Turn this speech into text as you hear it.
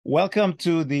Welcome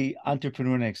to the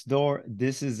Entrepreneur Next Door.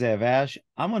 This is Vash.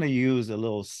 I'm going to use a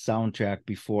little soundtrack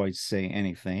before I say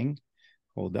anything.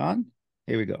 Hold on.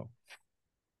 Here we go.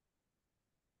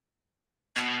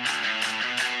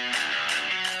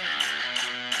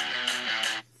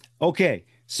 Okay,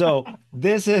 so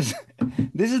this is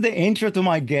the intro to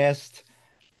my guest,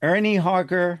 Ernie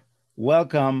Harker.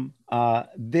 Welcome.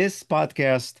 This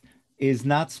podcast is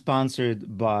not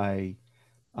sponsored by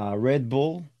Red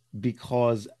Bull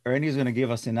because Ernie is going to give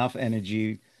us enough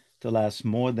energy to last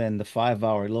more than the 5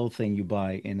 hour little thing you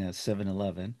buy in a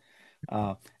 7-Eleven.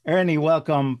 Ernie,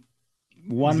 welcome.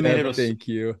 One minute Zev, or so, thank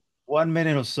you. 1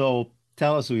 minute or so.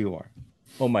 Tell us who you are.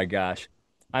 Oh my gosh.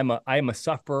 I am a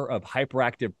sufferer of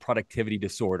hyperactive productivity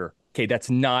disorder. Okay, that's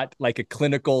not like a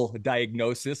clinical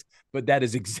diagnosis, but that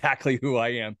is exactly who I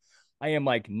am. I am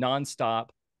like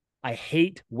nonstop. I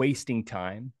hate wasting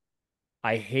time.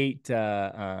 I hate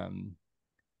uh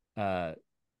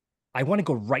I want to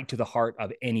go right to the heart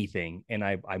of anything. And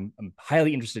I'm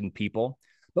highly interested in people.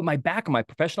 But my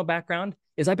professional background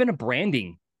is I've been a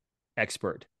branding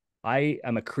expert. I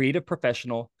am a creative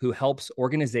professional who helps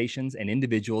organizations and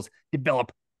individuals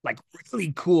develop like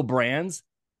really cool brands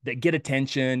that get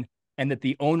attention and that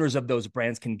the owners of those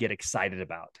brands can get excited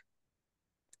about.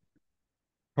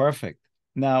 Perfect.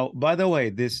 Now, by the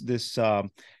way,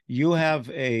 you have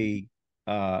a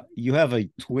I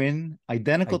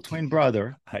identical do. twin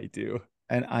brother, I do.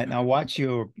 and I watch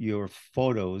your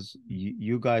photos.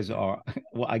 You guys are,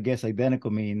 well, I guess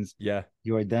identical means Yeah.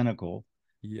 you're identical.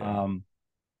 Yeah. Um,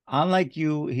 Unlike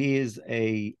you, he is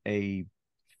a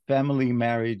family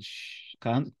marriage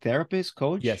therapist,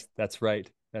 coach. Yes, that's right.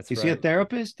 That's Is he a right.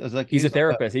 therapist? I was like, He's a he's like a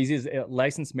therapist. He's a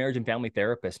licensed marriage and family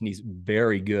therapist, and he's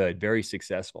very good, very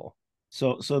successful.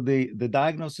 so the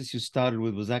diagnosis you started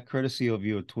with, was that courtesy of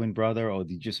your twin brother, or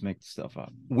did you just make the stuff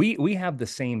up? We have the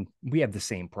same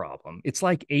problem. It's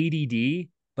like ADD,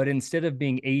 but instead of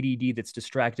being ADD that's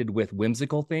distracted with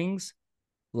whimsical things,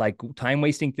 like time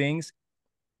wasting things,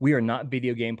 we are not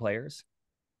video game players.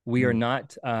 We are Mm.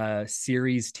 not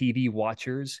series TV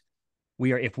watchers.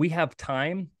 We are, if we have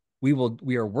time, we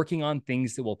are working on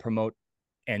things that will promote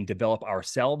and develop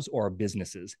ourselves or our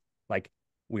businesses. Like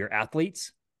we are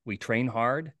athletes, we train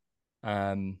hard.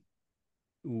 Um,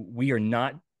 we are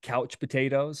not couch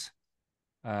potatoes.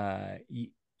 Uh,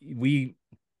 we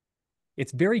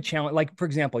it's very challenging. Like for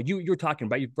example, you're talking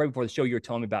about right before the show, you were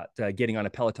telling me about getting on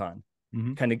a Peloton,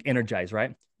 Hmm. kind of energized,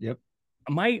 right? Yep.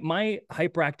 My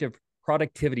hyperactive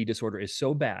productivity disorder is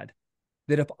so bad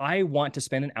that if I want to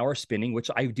spend an hour spinning, which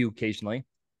I do occasionally,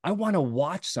 I want to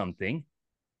watch something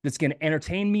that's going to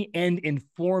entertain me and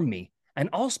inform me. And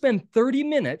I'll spend 30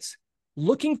 minutes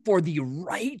looking for the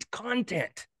right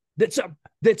content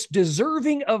that's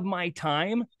deserving of my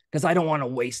time because I don't want to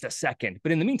waste a second.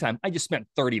 But in the meantime, I just spent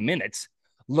 30 minutes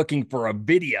looking for a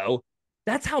video.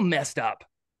 That's how messed up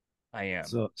I am.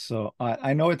 So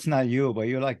I know it's not you, but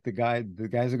you're like the guys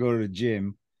that go to the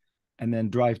gym and then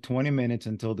drive 20 minutes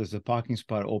until there's a parking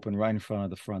spot open right in front of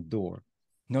the front door.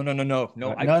 No, no, no, no,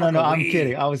 no. I No, no, park no, I'm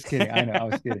kidding. away. I was kidding. I know, I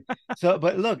was kidding. So,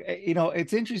 but look,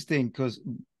 it's interesting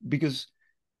because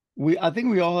I think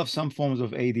we all have some forms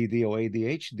of ADD or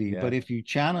ADHD, Yeah, but if you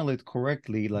channel it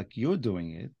correctly, like you're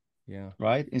doing it, yeah,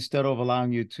 right? Instead of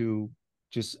allowing you to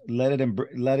just let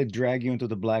it drag you into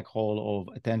the black hole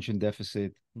of attention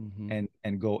deficit mm-hmm.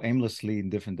 and go aimlessly in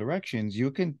different directions,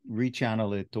 you can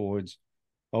rechannel it towards,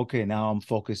 okay, now I'm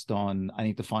focused on, I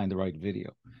need to find the right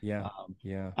video. Yeah, Um,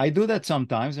 yeah. I do that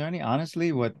sometimes, Ernie.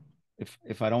 Honestly, what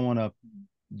if I don't want to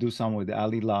do some with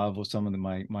Ali Love or some of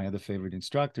my other favorite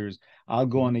instructors, I'll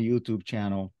go Mm-hmm. on a YouTube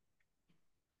channel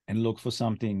and look for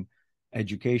something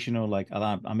educational. Like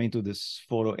I'm into this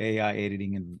photo AI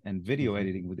editing and video Mm-hmm.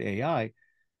 editing with AI,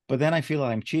 but then I feel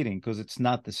like I'm cheating because it's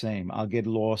not the same. I'll get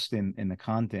lost in the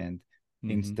content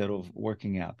Mm-hmm. instead of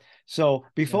working out. So Yeah,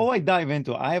 before I dive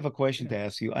into, I have a question yeah, to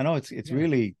ask you. I know yeah,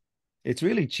 it's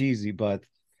really cheesy, but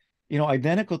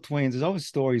identical twins, there's always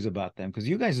stories about them because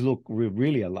you guys look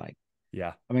really alike.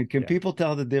 yeah, I mean, can yeah. people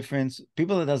tell the difference?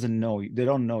 People that doesn't know you, they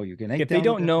don't know you. Can they If they tell the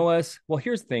don't know difference? us, well,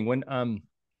 here's the thing. When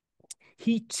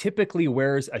he typically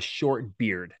wears a short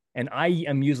beard, and I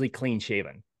am usually clean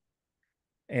shaven.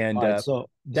 And All right, so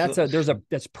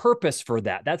there's purpose for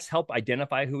that. That's help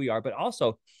identify who we are. But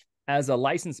also, as a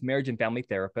licensed marriage and family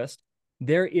therapist,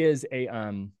 there is a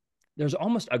there's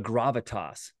almost a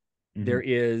gravitas. There mhm.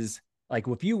 is like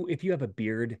if you have a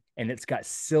beard and it's got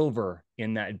silver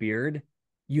in that beard,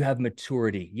 you have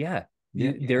maturity. Yeah,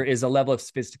 Yeah, there yeah, is a level of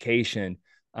sophistication,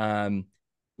 um,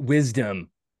 wisdom.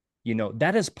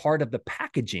 That is part of the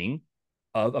packaging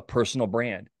of a personal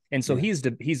brand. And so yeah.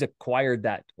 he's acquired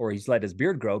that, or he's let his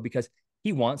beard grow because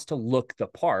He wants to look the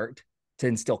part to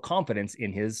instill confidence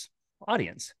in his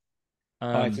audience.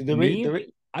 All right. So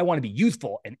Me, I want to be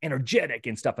youthful and energetic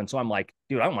and stuff. And so I'm like,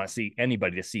 dude, I don't want to see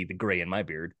anybody to see the gray in my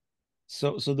beard.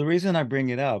 so the reason I bring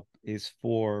it up is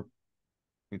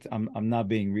I'm not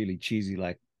being really cheesy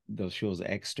like those shows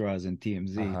Extras and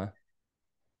TMZ. Uh-huh.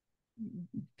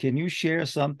 Can you share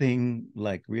something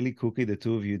like really kooky the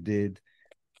two of you did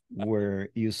where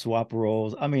you swap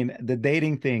roles? I mean, the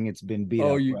dating thing, it's been beat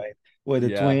Oh, up, you, right? Where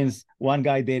the yeah. twins, one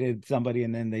guy dated somebody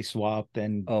and then they swapped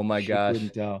and Oh my she gosh.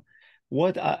 couldn't tell.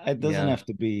 It doesn't Yeah. have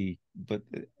to be, but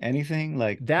anything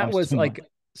like That comes was to mind. like,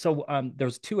 so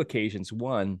there's two occasions.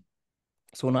 One,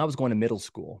 so when I was going to middle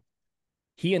school,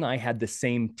 he and I had the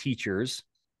same teachers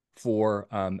for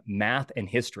math and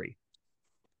history.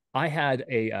 I had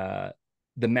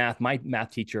my math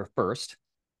teacher first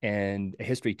and a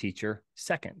history teacher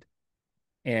second,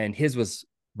 and his was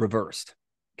reversed.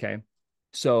 Okay.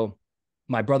 So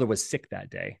my brother was sick that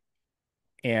day.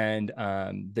 And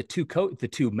the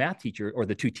two math teacher or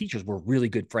the two teachers were really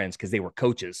good friends because they were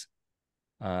coaches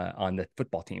on the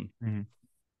football team. Mhm.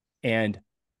 And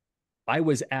I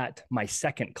was at my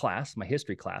second class, my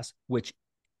history class, which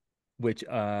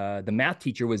the math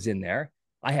teacher was in there.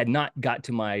 I had not got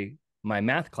to my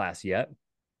math class yet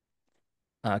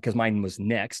because mine was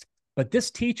next. But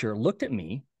this teacher looked at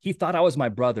me. He thought I was my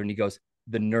brother, and he goes,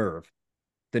 the nerve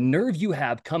you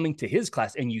have coming to his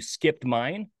class, and you skipped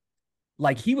mine."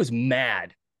 Like he was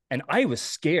mad, and I was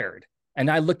scared. And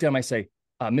I looked at him. I say,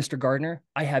 "Mr. Gardner,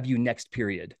 I have you next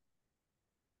period."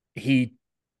 He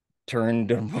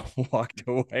turned and walked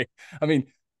away. I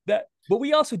mean that, but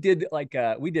we also did like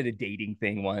we did a dating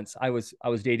thing once. I was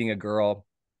dating a girl,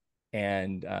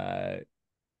 and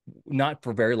not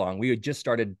for very long. We had just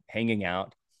started hanging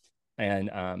out, and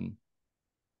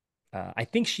I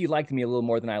think she liked me a little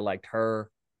more than I liked her,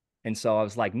 and so I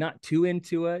was like not too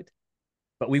into it.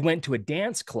 But we went to a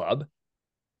dance club,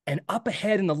 and up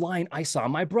ahead in the line, I saw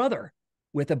my brother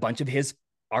with a bunch of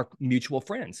our mutual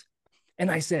friends,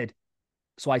 and I said,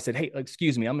 "Hey,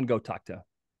 excuse me, I'm gonna go talk to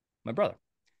my brother."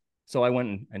 So I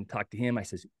went and talked to him. I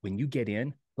says, "When you get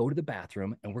in, go to the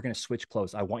bathroom, and we're gonna switch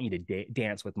clothes. I want you to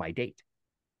dance with my date."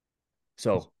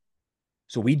 So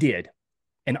we did,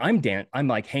 and I'm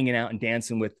like hanging out and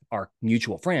dancing with our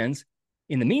mutual friends.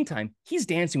 In the meantime, he's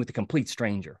dancing with a complete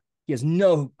stranger. He has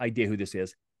no idea who this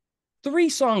is. 3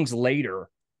 songs later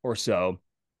or so,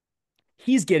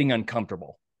 he's getting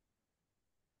uncomfortable,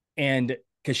 and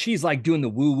because she's like doing the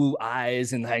woo woo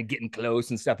eyes and like getting close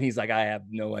and stuff. He's like, I have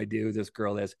no idea who this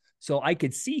girl is. So I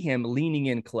could see him leaning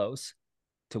in close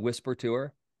to whisper to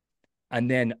her. And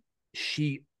then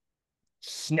she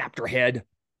snapped her head,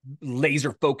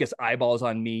 laser focused eyeballs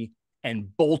on me,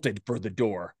 and bolted for the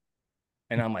door.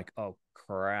 And I'm like, oh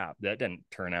crap, that didn't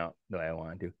turn out the way I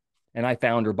wanted to. And I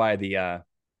found her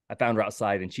I found her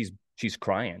outside, and she's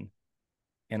crying.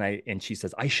 And she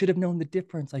says, I should have known the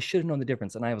difference. I should have known the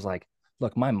difference. And I was like,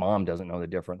 look, my mom doesn't know the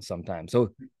difference sometimes.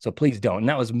 So please don't.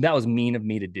 And that was mean of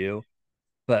me to do.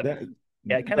 But That,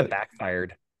 yeah, it kind of but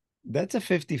backfired. that's a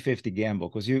 50-50 gamble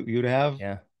because you'd have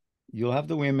Yeah. you'll have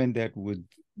the women that would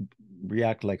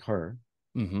react like her,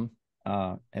 Mm-hmm.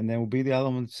 and then will be the other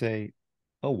one to say,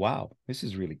 "Oh wow, this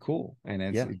is really cool," and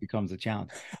Yeah. it becomes a challenge.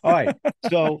 All right,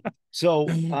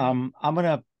 I'm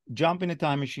gonna jump in a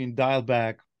time machine, dial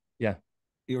back. Yeah.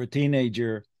 You're a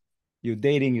teenager, you're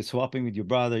dating, you're swapping with your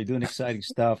brother, you're doing exciting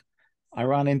stuff. I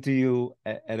run into you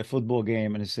at a football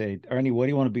game and I say, Ernie, what do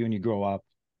you want to be when you grow up?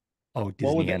 Oh, What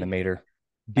Disney would that animator.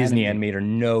 Disney animate? animator,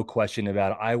 no question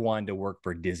about it. I wanted to work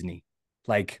for Disney.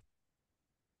 Like,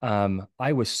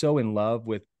 I was so in love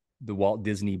with the Walt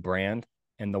Disney brand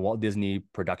and the Walt Disney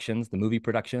productions, the movie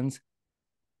productions.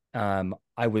 Um,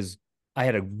 I was I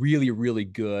had a really, really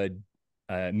good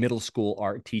middle school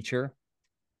art teacher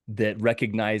that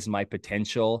recognized my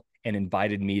potential and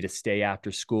invited me to stay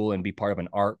after school and be part of an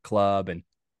art club, and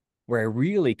where I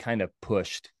really kind of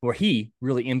where he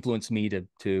really influenced me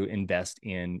to invest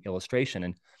in illustration.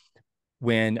 And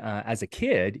when as a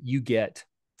kid,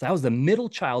 so I was the middle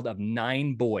child of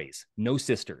 9 boys, no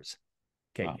sisters.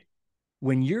 Okay. Wow.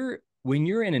 When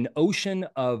you're in an ocean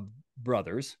of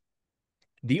brothers,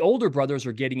 the older brothers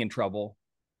are getting in trouble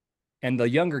and the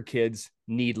younger kids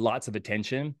need lots of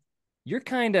attention. You're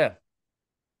kind of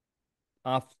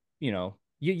off, you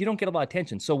don't get a lot of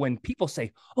attention. So when people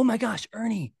say, oh my gosh,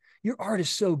 Ernie, your art is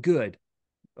so good.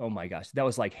 Oh my gosh, that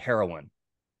was like heroin.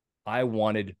 I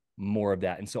wanted more of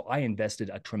that. And so I invested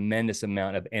a tremendous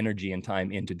amount of energy and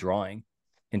time into drawing.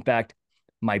 In fact,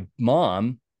 my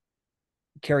mom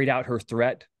carried out her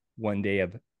threat one day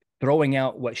of throwing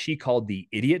out what she called the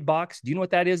idiot box. Do you know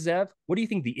what that is, Zev? What do you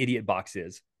think the idiot box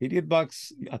is? Idiot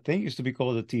box, I think, used to be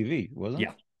called a TV, wasn't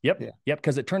Yeah. it? Yep. Yeah. Yep.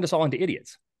 Because it turned us all into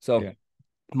idiots. Yeah. So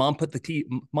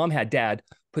mom had dad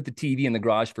put the TV in the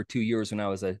garage for 2 years when I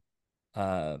was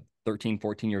a 13,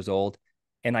 14 years old.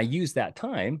 And I used that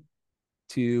time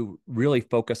to really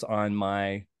focus on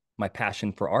my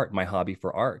passion for art, my hobby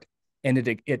for art. And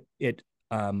it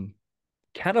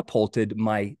catapulted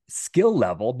my skill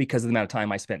level because of the amount of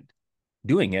time I spent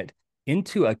doing it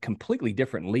into a completely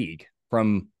different league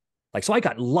from like, so I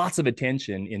got lots of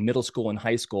attention in middle school and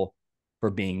high school for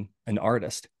being an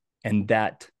artist. And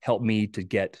that helped me to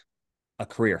get a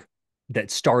career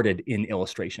that started in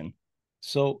illustration.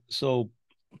 So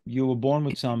you were born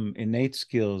with some innate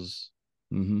skills.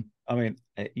 Mm-hmm. I mean,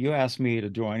 you ask me to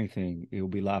draw anything, it will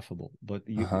be laughable. But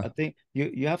Uh-huh. I think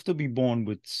you have to be born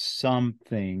with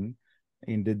something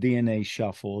in the DNA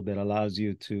shuffle that allows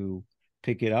you to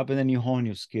pick it up, and then you hone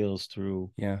your skills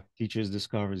through Yeah. teachers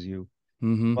discovers you.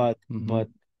 Mm-hmm. But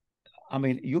Mm-hmm. I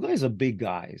mean, you guys are big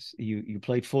guys. You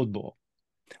played football.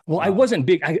 Well, I Uh, wasn't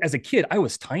big. As a kid, I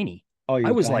was tiny. oh, I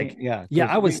you're was tiny, like, yeah, yeah,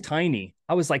 because I was you. tiny.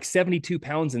 I was like 72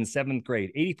 pounds in seventh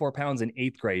grade, 84 pounds in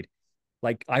eighth grade.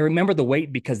 Like, I remember the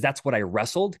weight because that's what I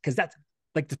wrestled. Because that's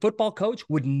like the football coach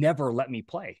would never let me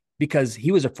play because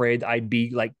he was afraid I'd be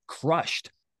like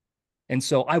crushed. And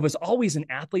so I was always an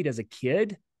athlete as a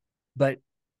kid, but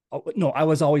no, I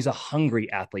was always a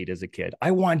hungry athlete as a kid.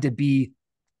 I wanted to be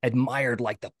admired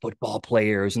like the football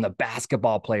players and the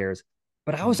basketball players,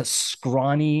 but I was a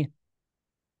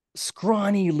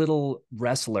scrawny little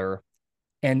wrestler.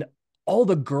 And all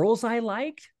the girls I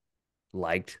liked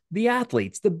the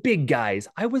athletes, the big guys.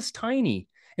 I was tiny.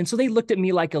 And so they looked at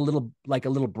me like a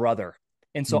little brother.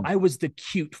 And so Mhm. I was the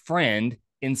cute friend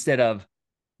instead of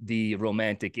the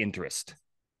romantic interest.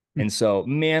 And so,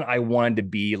 man, I wanted to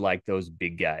be like those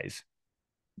big guys.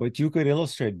 But you could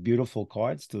illustrate beautiful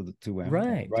cards to them, and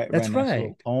Right. write That's nice little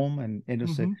right. poem and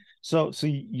illustrate. Mm-hmm. So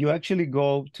you actually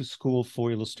go to school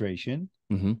for illustration,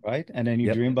 Mm-hmm. right? And then you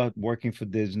Yep. dream about working for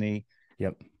Disney.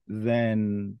 Yep.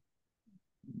 Then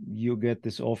you get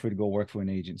this offer to go work for an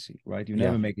agency, right? You Yeah.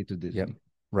 never make it to Yep. Disney.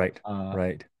 Right. Uh,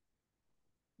 Right.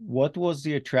 what was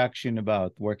the attraction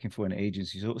about working for an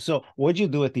agency? So what'd you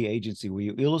do at the agency? Were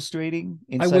you illustrating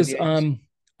I inside was the agency?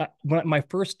 when my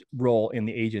first role in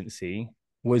the agency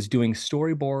was doing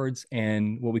storyboards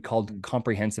and what we called Mm.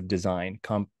 comprehensive design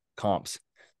comps,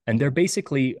 and they're Okay.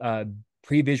 basically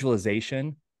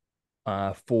pre-visualization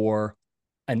for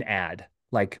an ad.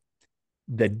 Like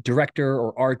the director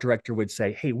or art director would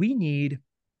say, "Hey, we need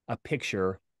a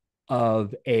picture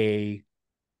of a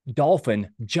dolphin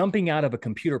jumping out of a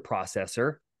computer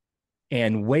processor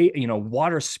and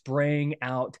water spraying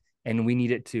out, and we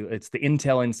need it to, it's the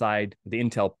Intel inside the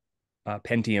Intel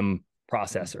Pentium Mhm.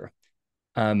 processor.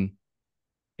 um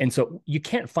and so you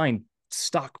can't find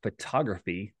stock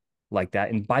photography like that.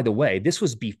 And by the way, this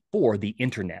was before the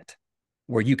internet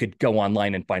where you could go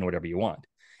online and find whatever you want.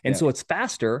 And Yeah. so it's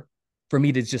faster for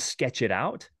me to just sketch it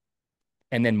out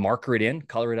and then marker it in,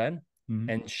 color it in,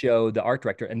 Mhm. and show the art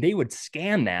director. And they would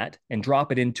scan that and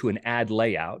drop it into an ad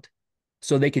layout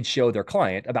so they could show their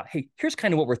client about, hey, here's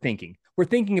kind of what we're thinking. We're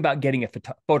thinking about getting a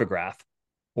photograph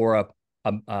or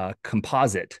a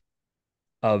composite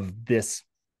of this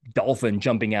dolphin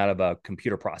jumping out of a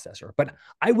computer processor. But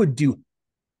I would do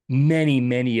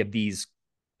many of these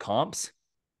comps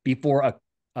before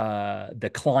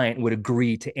the client would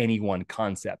agree to any one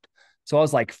concept. So I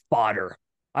was like fodder.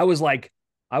 I was like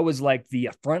I was like the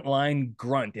frontline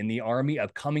grunt in the army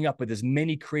of coming up with as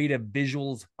many creative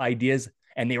visuals ideas,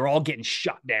 and they were all getting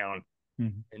shot down.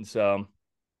 Mhm. And so,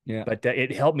 Yeah. but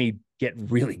it helped me get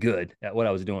really good at what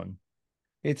I was doing.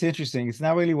 It's interesting. It's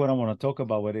not really what I want to talk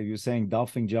about, whether you're saying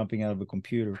dolphin jumping out of a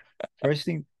computer. First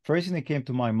thing that came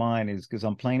to my mind is because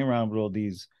I'm playing around with all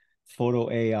these photo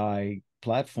AI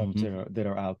platforms Mm-hmm. that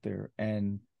are out there.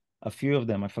 And a few of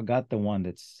them, I forgot the one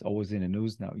that's always in the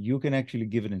news now. You can actually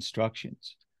give it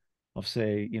instructions of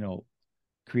say,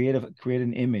 create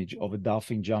an image of a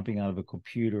dolphin jumping out of a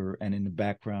computer and in the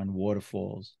background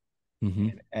waterfalls, Mm-hmm.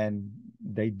 and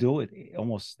they do it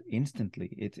almost instantly.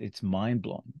 It's mind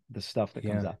blowing the stuff that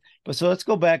comes Yeah. out. But so let's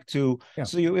go back to, Yeah.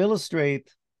 so you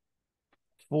illustrate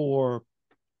for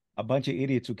a bunch of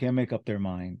idiots who can't make up their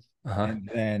minds, Uh-huh. and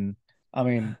then I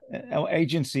mean, our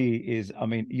agency is, I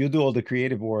mean, you do all the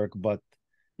creative work, but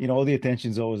all the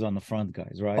attention's always on the front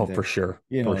guys, right? Oh, for sure.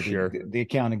 For The sure. the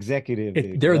account executive,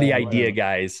 the They're the idea whatever.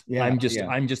 guys. Yeah, I'm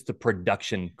yeah. just the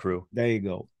production crew. There you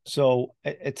go. So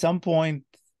at some point,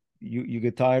 you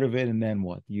get tired of it, and then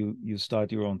what? You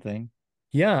start your own thing.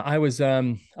 Yeah, I was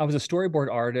a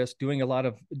storyboard artist doing a lot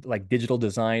of like digital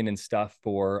design and stuff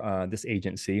for this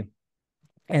agency.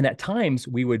 And at times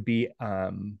we would be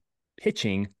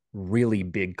pitching really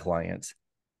big clients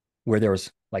where there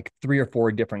was like three or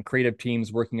four different creative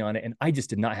teams working on it, and I just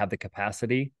did not have the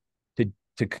capacity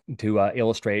to to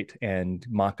illustrate and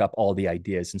mock up all the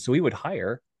ideas. And so we would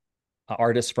hire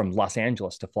artists from Los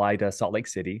Angeles to fly to Salt Lake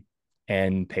City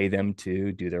and pay them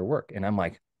to do their work. And I'm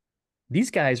like, these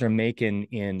guys are making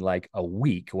in like a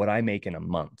week what I make in a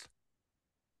month.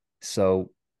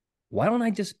 So why don't I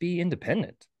just be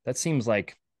independent? That seems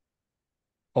like,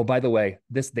 oh, by the way,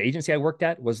 the agency I worked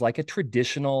at was like a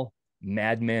traditional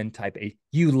Mad Men type.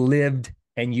 You lived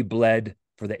and you bled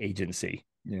for the agency.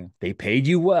 Yeah. They paid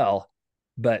you well,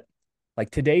 but like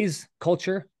today's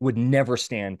culture would never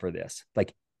stand for this.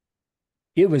 Like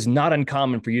it was not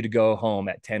uncommon for you to go home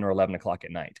at 10 or 11 o'clock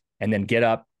at night and then get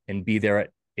up and be there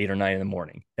at 8 or 9 in the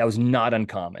morning. That was not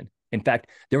uncommon. In fact,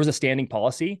 there was a standing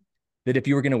policy that if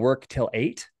you were going to work till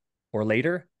 8 or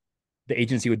later, the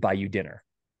agency would buy you dinner.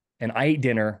 And I ate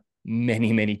dinner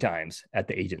many, many times at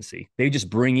the agency. They just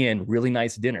bring in really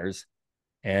nice dinners.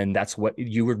 And that's what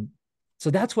you were. So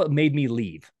that's what made me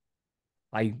leave.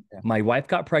 Yeah. My wife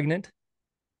got pregnant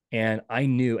and I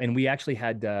knew, and we actually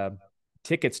had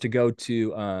tickets to go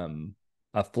to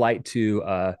a flight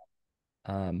to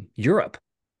Europe.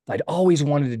 I'd always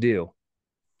wanted to do.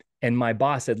 And my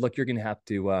boss said, look, you're going to have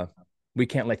to, we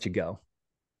can't let you go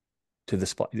to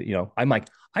this. I'm like,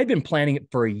 I'd been planning it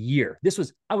for a year.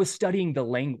 I was studying the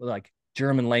language, like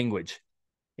German language.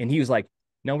 And he was like,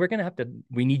 no,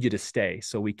 we need you to stay.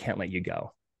 So we can't let you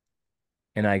go.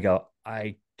 And I go,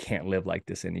 I can't live like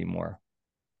this anymore.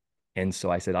 And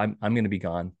so I said, I'm going to be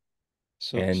gone.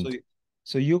 So, so, And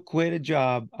so you quit a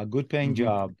job, a good paying mm-hmm,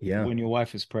 job, yeah, when your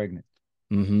wife is pregnant.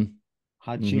 mm-hmm,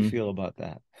 How'd she mm-hmm, feel about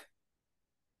that?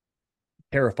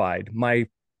 terrified. My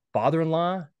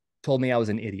father-in-law told me I was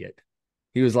an idiot.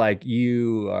 He was like,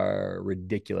 you are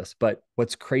ridiculous. But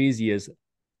what's crazy is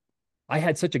I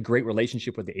had such a great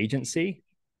relationship with the agency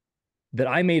that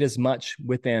I made as much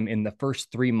with them in the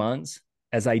first 3 months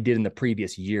as I did in the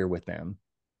previous year with them.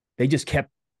 They just kept,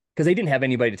 because they didn't have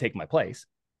anybody to take my place.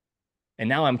 And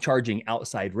now I'm charging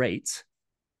outside rates.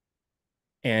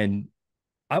 And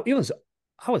I, it was,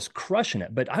 I was crushing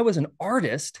it, but I was an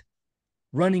artist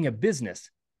running a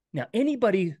business. Now,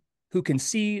 anybody who can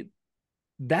see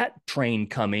that train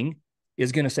coming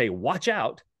is going to say, watch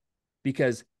out,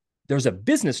 because there's a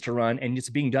business to run and it's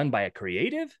being done by a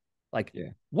creative. Like, Yeah.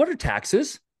 what are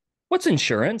taxes? What's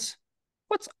insurance?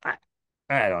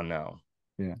 I don't know.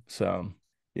 Yeah. So,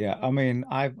 Yeah. I mean,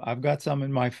 I've got some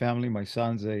in my family. My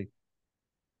son's an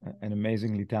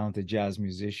amazingly talented jazz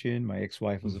musician. My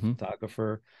ex-wife was a mm-hmm,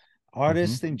 photographer. mm-hmm.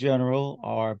 Artists in general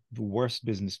are the worst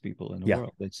business people in the Yeah,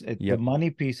 world. The yep, money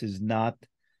piece is not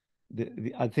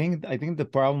I think the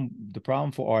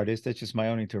problem for artists, that's just my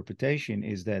own interpretation,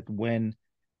 is that when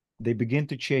they begin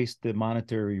to chase the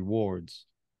monetary rewards,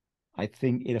 I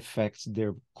think it affects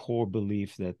their core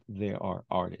belief that they are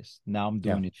artists. Now I'm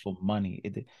yeah, doing it for money.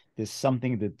 There's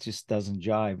something that just doesn't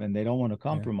jive, and they don't want to yeah,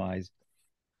 compromise.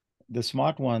 The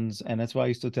smart ones, and that's why I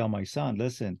used to tell my son,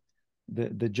 listen,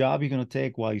 the job you're going to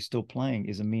take while you're still playing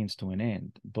is a means to an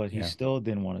end. But he yeah, still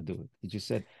didn't want to do it. He just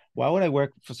said, why would I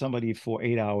work for somebody for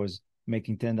 8 hours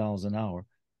making $10 an hour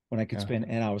when I could yeah, spend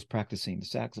 8 hours practicing the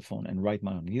saxophone and write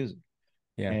my own music?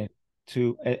 yeah. And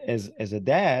as a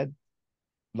dad,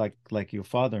 like your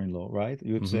father-in-law, right?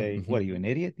 You would Mm-hmm, say, mm-hmm. what are you, an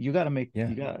idiot? You got to make, Yeah,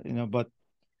 you got, but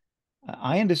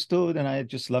I understood, and I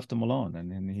just left him alone, and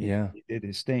then he, yeah. he did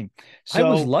his thing. I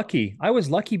was So lucky. I was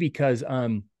lucky because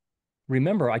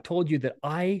remember I told you that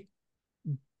I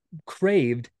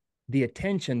craved the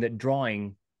attention that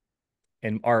drawing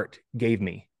and art gave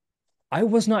me. I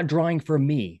was not drawing for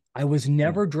me. I was yeah,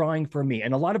 never drawing for me.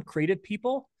 And a lot of creative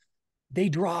people, they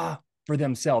draw for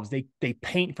themselves. They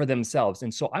paint for themselves.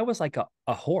 And so I was like a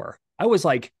whore. I was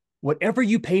like, whatever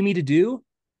you pay me to do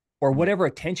or yeah, whatever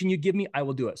attention you give me, I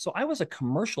will do it. So I was a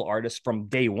commercial artist from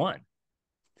day one.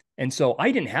 And so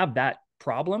I didn't have that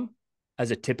problem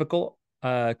as a typical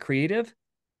creative.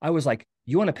 I was like,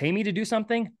 you want to pay me to do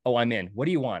something? Oh, I'm in. What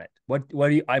do you want it? What do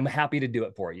you, I'm happy to do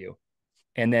it for you.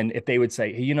 And then if they would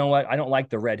say, hey, you know what? I don't like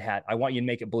the red hat. I want you to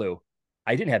make it blue.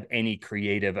 I didn't have any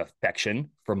creative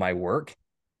affection for my work.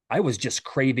 I was just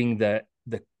craving the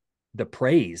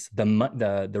praise,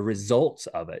 the results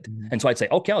of it. mhm. And so I'd say,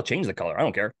 okay, I'll change the color. I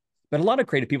don't care. But a lot of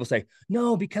creative people say,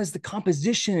 no, because the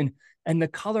composition and the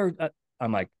color.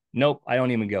 I'm like, nope, I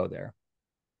don't even go there.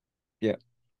 Yeah.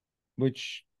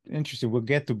 Which interesting. We'll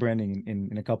get to branding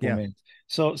in a couple of Yeah. minutes.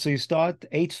 So you start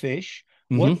Eight Fish.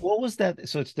 What was that?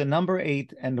 So it's the number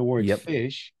eight and the word Yep.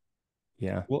 fish.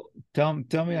 Yeah. Well, tell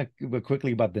me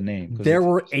quickly about the name because There it's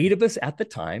were interesting. eight of us at the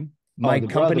time. Oh, My the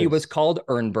company was brothers. called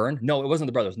Earnburn. No, it wasn't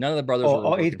the brothers. None of the brothers were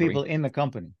Oh, eight working for me. people in the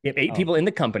company. We have eight Oh, people in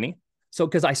the company. So,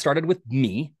 because I started with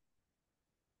me,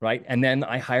 right? And then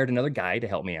I hired another guy to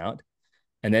help me out.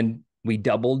 And then we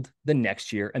doubled the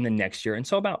next year and the next year. And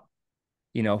so about,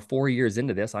 4 years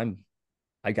into this,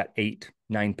 I got eight,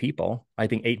 nine people. I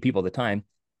think eight people at the time.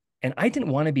 And I didn't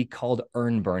want to be called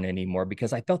Earnburn anymore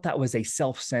because I felt that was a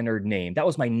self-centered name. That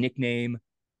was my nickname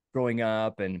growing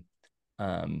up. And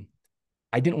um,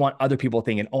 I didn't want other people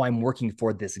thinking, oh, I'm working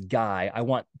for this guy. I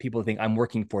want people to think I'm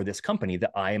working for this company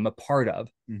that I am a part of.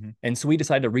 mhm. And so we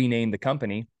decided to rename the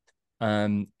company.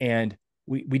 And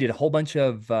we did a whole bunch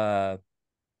of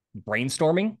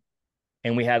brainstorming,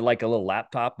 and we had like a little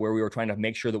laptop where we were trying to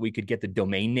make sure that we could get the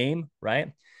domain name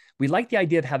right. We liked the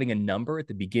idea of having a number at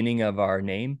the beginning of our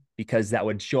name because that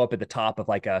would show up at the top of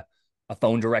like a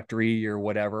phone directory or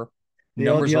whatever. The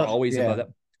old Numbers were yellow, always above yeah, that.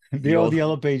 the The old old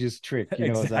yellow pages trick.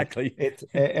 It's like exactly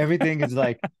everything is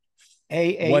like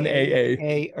one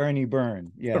AA. Ernie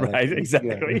Byrne. Yeah, like Right, yeah,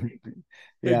 exactly.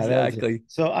 yeah. That's it. Exactly.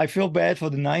 So I feel bad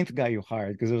for the ninth guy you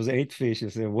hired because it was eight fish. I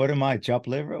said, "What am I, chopped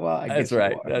liver?" Well, I That's guess you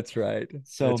right. are. That's right.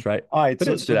 So That's right. all right. But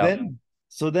So it stood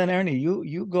out. then Ernie,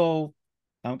 you go.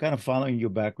 I'm kind of following your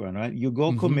background, right? You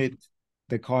go Hmm. commit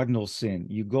the cardinal sin.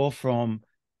 You go from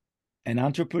an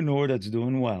entrepreneur that's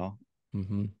doing well.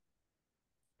 Hmm.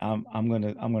 I'm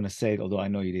gonna say it, although I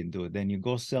know you didn't do it. Then you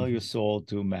go sell your Hmm. soul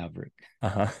to Maverick,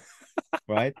 Uh-huh.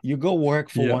 right? You go work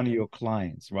for Yeah. one of your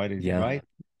clients, right? Yeah. Right?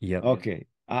 Yep. Okay.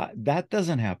 That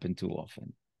doesn't happen too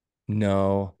often.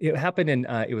 No, it happened in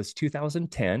it was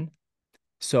 2010.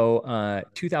 So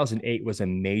 2008 was a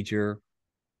major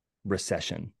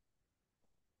recession.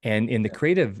 And in the Yeah.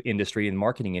 creative industry and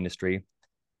marketing industry,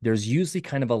 there's usually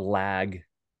kind of a lag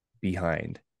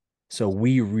behind. So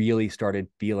we really started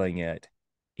feeling it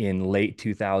in late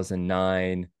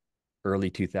 2009, early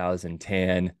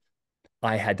 2010.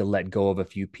 I had to let go of a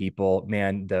few people.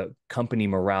 Man, the company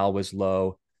morale was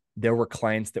low. There were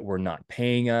clients that were not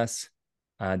paying us,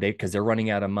 because they're running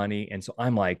out of money. And so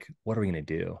I'm like, what are we going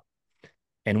to do?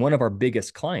 And one of our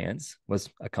biggest clients was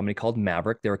a company called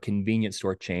Maverick. They're a convenience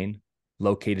store chain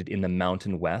located in the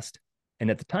Mountain West. And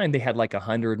at the time, they had like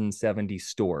 170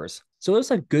 stores. So it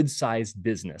was a good sized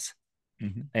business.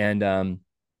 Mhm. And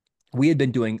we had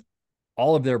been doing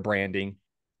all of their branding,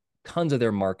 tons of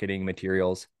their marketing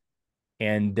materials.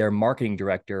 And their marketing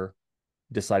director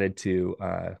decided to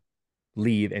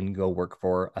leave and go work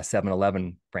for a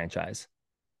 7-Eleven franchise.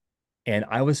 And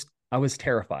I was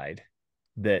terrified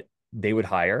that they would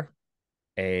hire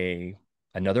a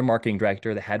another marketing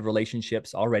director that had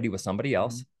relationships already with somebody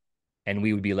else, Mhm. and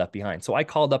we would be left behind. So I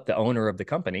called up the owner of the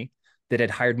company that had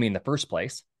hired me in the first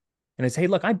place, and I said, "Hey,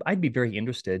 look, I'd be very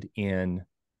interested in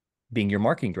being your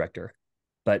marketing director,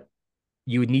 but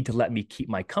you would need to let me keep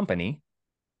my company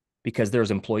because there's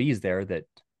employees there that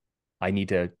I need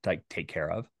to like take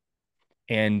care of."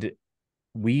 And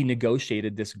we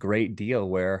negotiated this great deal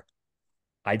where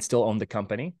I'd still own the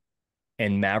company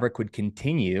and Maverick would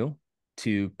continue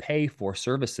to pay for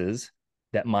services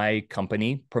that my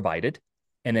company provided.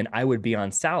 And then I would be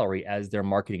on salary as their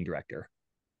marketing director.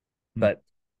 Mhm. But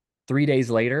 3 days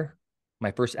later,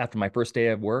 after my first day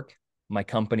of work, my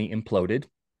company imploded.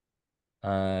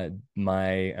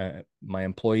 My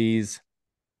employees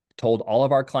told all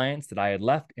of our clients that I had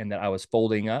left and that I was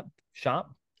folding up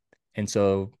shop. And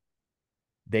so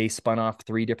they spun off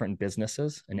three different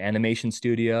businesses: an animation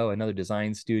studio, another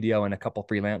design studio, and a couple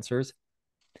freelancers.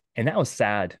 And that was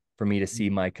sad for me to see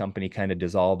my company kind of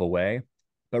dissolve away.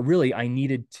 But really, I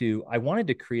wanted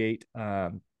to create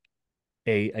a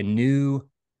new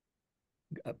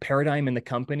paradigm in the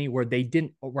company where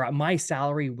where my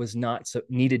salary was not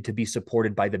needed to be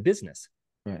supported by the business.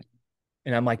 Right.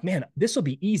 And I'm like, man, this will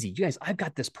be easy. You guys, I've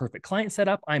got this perfect client set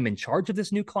up. I'm in charge of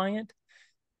this new client.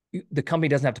 The company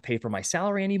doesn't have to pay for my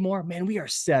salary anymore. Man, we are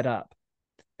set up.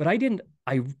 But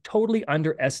I totally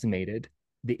underestimated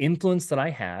the influence that I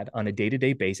had on a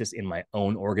day-to-day basis in my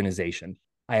own organization.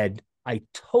 I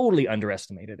totally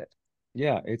underestimated it.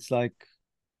 Yeah, it's like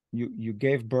you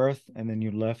gave birth and then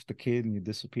you left the kid and you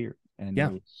disappeared. And it Yeah.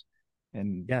 was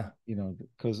and Yeah.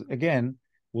 because again,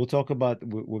 we'll talk about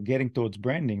we're getting towards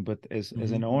branding, but as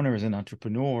Mm-hmm. an owner, as an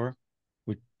entrepreneur,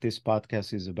 which this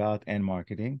podcast is about and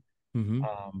marketing, Mm-hmm.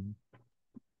 um,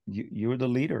 you're the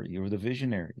leader, you're the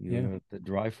visionary, Yeah. you're the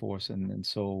drive force, and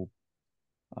so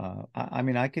I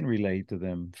mean I can relate to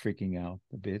them freaking out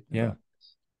a bit Yeah.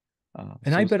 about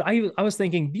And so I was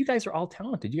thinking, you guys are all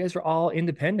talented. You guys are all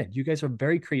independent. You guys are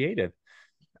very creative.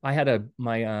 I had a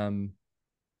my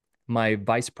my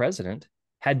vice president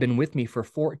had been with me for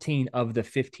 14 of the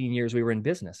 15 years we were in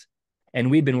business. And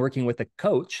we'd been working with a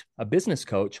coach, a business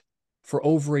coach, for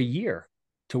over a year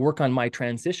to work on my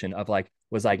transition of like,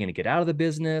 was I going to get out of the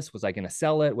business? Was I going to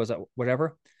sell it? Was it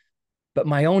whatever? But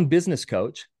my own business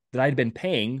coach that I'd been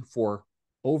paying for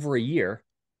over a year,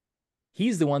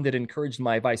 he's the one that encouraged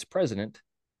my vice president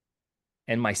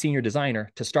and my senior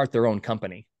designer to start their own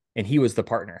company. And he was the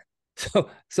partner.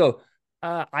 So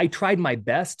I tried my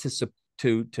best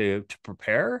to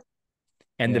prepare.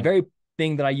 And the Yeah. very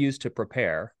thing that I used to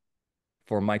prepare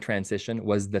for my transition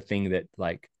was the thing that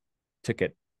like took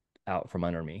it out from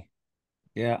under me.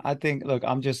 Yeah, I think, look,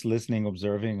 I'm just listening,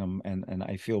 observing them, and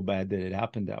I feel bad that it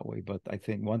happened that way. But I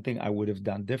think one thing I would have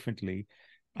done differently,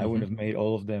 I would Mm-hmm. have made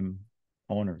all of them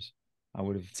owners. I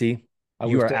would have, See, I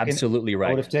would you have are taken, absolutely I would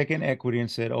right. have taken equity and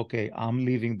said, okay, I'm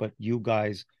leaving, but you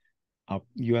guys,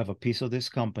 you have a piece of this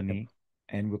Yep. company,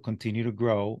 and we'll continue to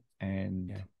grow, and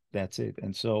Yeah. that's it.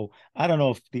 And so I don't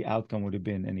know if the outcome would have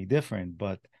been any different,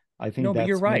 but I think No, but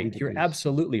you're that's maybe right. the You're piece.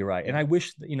 absolutely right. And Yeah. I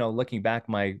wish, looking back,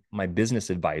 my business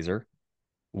advisor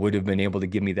would have been able to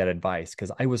give me that advice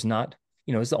because I was not,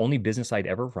 it's the only business I'd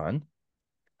ever run.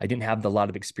 I didn't have a lot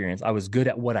of experience. I was good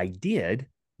at what I did,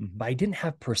 Mhm. but I didn't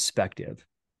have perspective.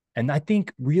 And I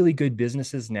think really good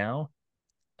businesses now,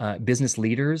 business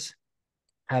leaders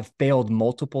have failed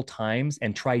multiple times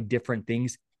and tried different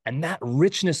things. And that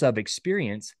richness of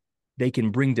experience they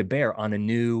can bring to bear on a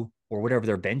new or whatever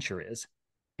their venture is.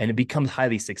 And it becomes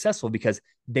highly successful because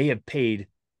they have paid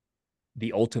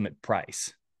the ultimate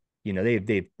price.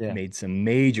 They've Yeah. made some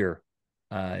major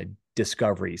uh,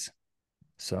 discoveries.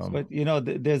 So But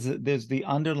there's the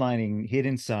underlining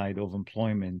hidden side of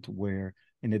employment where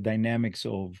in the dynamics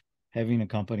of having a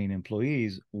company and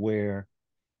employees where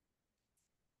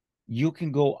you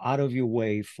can go out of your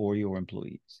way for your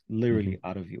employees, mm-hmm, literally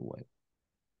out of your way.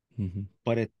 mm-hmm.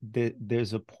 But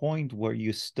there's a point where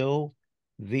you're still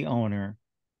the owner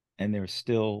and they're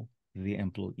still the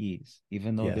employees,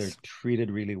 even though they're Yes. treated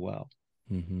really well.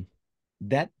 Mm-hmm,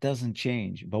 That doesn't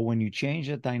change. But when you change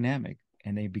that dynamic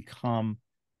and they become,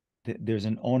 there's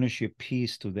an ownership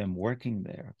piece to them working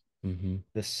there, mm-hmm.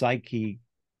 the psyche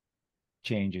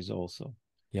changes also.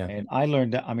 Yeah. And I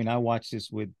learned that, I mean, I watched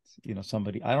this with,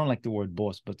 somebody, I don't like the word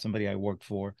boss, but somebody I worked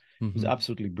for was Mm-hmm.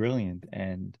 absolutely brilliant.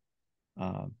 And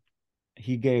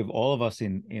he gave all of us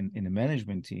in the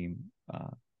management team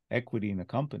equity in the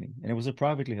company. And it was a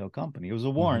privately held company. It was a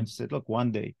Mm-hmm. warrant, said, look,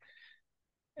 one day.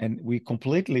 And we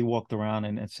completely walked around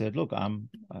and said, look,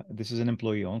 this is an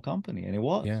employee owned company. And it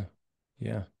was. Yeah.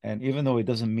 Yeah. And even though it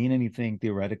doesn't mean anything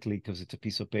theoretically, because it's a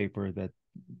piece of paper that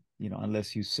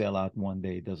unless you sell out one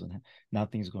day, it doesn't,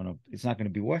 it's not going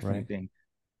to be worth Right. anything.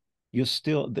 You're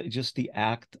still just the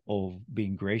act of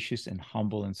being gracious and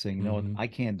humble and saying, what, Mm-hmm. I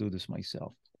can't do this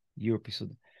myself. You're a piece of,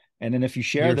 and then if you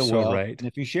share You're the so wealth, right. and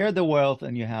if you share the wealth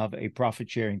and you have a profit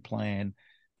sharing plan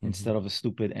Mm-hmm. instead of a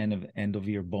stupid end of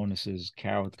year bonuses,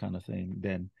 carrot kind of thing,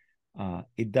 then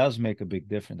it does make a big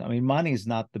difference. I mean, money is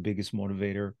not the biggest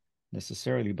motivator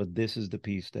necessarily, but this is the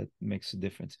piece that makes a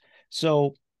difference.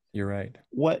 So You're right.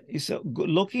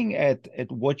 looking at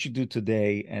what you do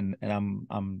today, and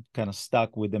I'm kind of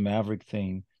stuck with the Maverick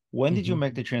thing. When did you Mm-hmm.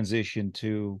 make the transition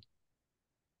to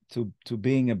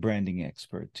being a branding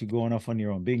expert, to going off on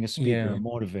your own, being a speaker, a Yeah.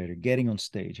 motivator, getting on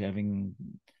stage, having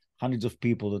hundreds of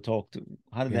people to talk to?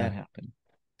 How did Yeah. that happen?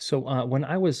 So when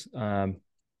I was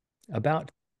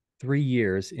about 3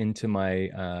 years into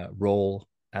my role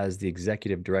as the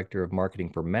executive director of marketing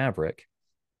for Maverick,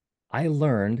 I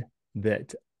learned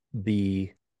that the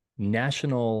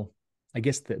national, I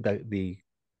guess the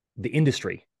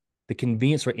industry, the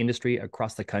convenience store industry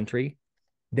across the country,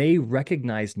 they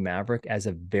recognized Maverick as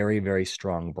a very, very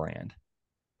strong brand.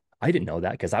 I didn't know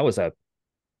that because I was a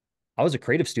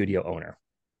creative studio owner.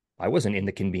 I wasn't in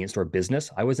the convenience store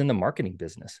business. I was in the marketing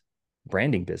business,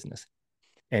 branding business.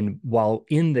 And while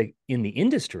in the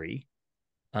industry,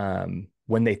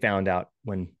 when they found out,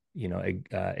 when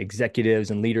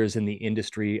executives and leaders in the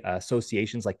industry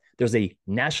associations, like there's a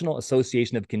National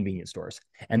Association of Convenience Stores,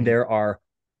 and Mhm. there are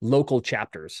local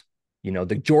chapters.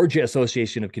 The Georgia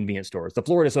Association of Convenience Stores, the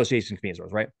Florida Association of Convenience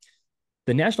Stores, right?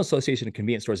 The National Association of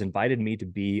Convenience Stores invited me to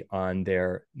be on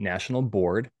their national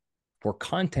board for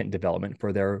content development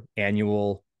for their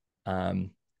annual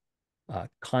um,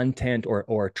 content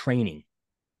or training.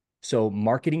 So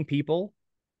marketing people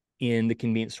in the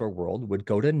convenience store world would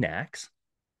go to NACS,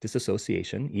 this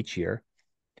association, each year,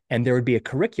 and there would be a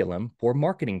curriculum for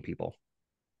marketing people.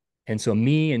 And so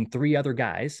me and three other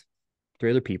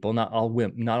people, not all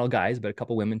women, not all guys, but a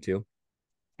couple women too,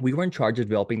 we were in charge of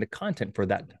developing the content for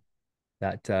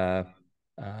that uh,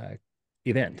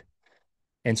 event.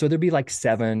 And so there'd be like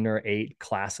 7 or 8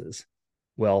 classes.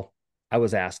 Well, I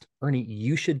was asked, Ernie,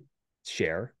 you should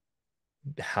share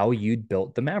how you'd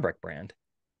built the Maverick brand.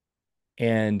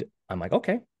 And I'm like,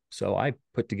 okay. So I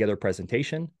put together a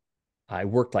presentation. I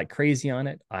worked like crazy on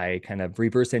it. I kind of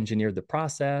reverse engineered the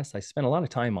process. I spent a lot of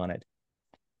time on it.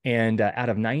 And out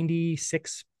of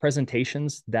 96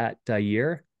 presentations that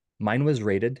year, mine was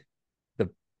rated the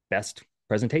best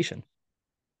presentation.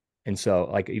 And so,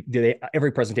 like,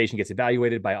 every presentation gets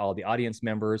evaluated by all the audience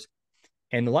members.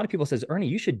 And a lot of people says, Ernie,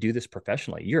 you should do this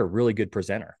professionally. You're a really good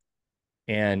presenter.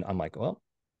 And I'm like, well,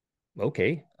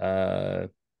 okay.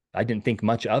 I didn't think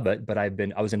much of it, but I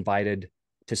was invited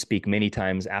to speak many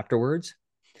times afterwards.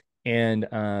 And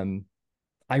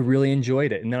I really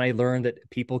enjoyed it. And then I learned that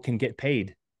people can get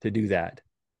paid to do that.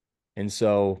 And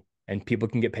people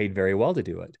can get paid very well to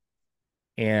do it.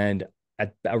 And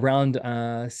around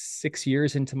 6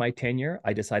 years into my tenure,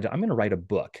 I decided I'm going to write a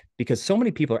book because so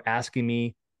many people are asking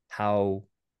me how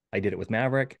I did it with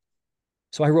Maverick.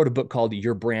 So I wrote a book called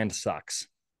Your Brand Sucks,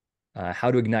 How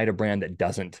to Ignite a Brand That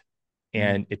Doesn't. Mm.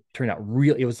 And it turned out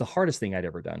it was the hardest thing I'd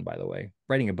ever done, by the way.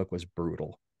 Writing a book was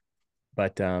brutal.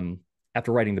 But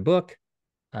after writing the book,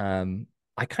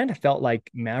 I kind of felt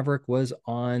like Maverick was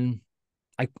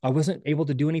I wasn't able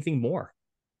to do anything more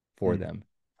for Mm. them.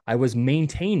 I was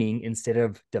maintaining instead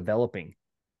of developing.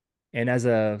 And as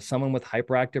someone with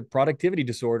hyperactive productivity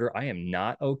disorder, I am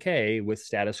not okay with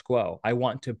status quo. I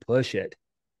want to push it.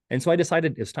 And so I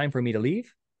decided it's time for me to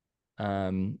leave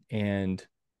and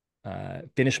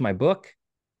finish my book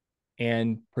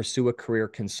and pursue a career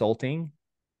consulting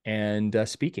and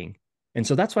speaking. And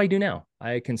so that's what I do now.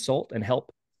 I consult and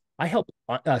help. I help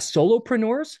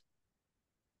solopreneurs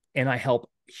and I help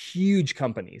huge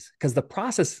companies because the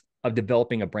process of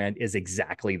developing a brand is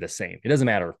exactly the same. It doesn't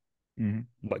matter Mhm.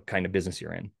 what kind of business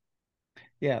you're in.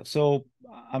 Yeah. So,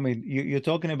 I mean, you're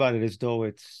talking about it as though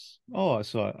it's, oh,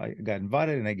 so I got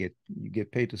invited and you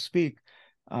get paid to speak.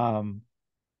 Um,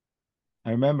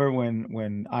 I remember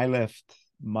when I left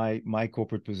my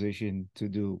corporate position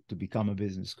to become a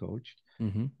business coach,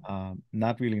 Mm-hmm.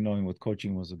 not really knowing what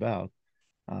coaching was about.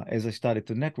 As I started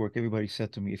to network, everybody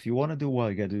said to me, if you want to do well,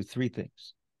 you got to do three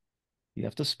things. You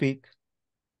have to speak,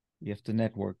 you have to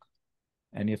network,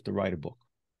 and you have to write a book.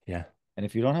 Yeah. And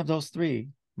if you don't have those three,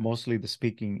 mostly the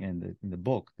speaking and the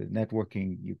book, the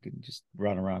networking, you can just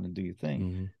run around and do your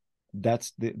thing.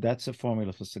 Mm-hmm. That's a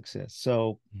formula for success.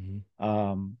 So Mm-hmm.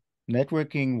 um,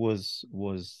 networking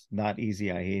was not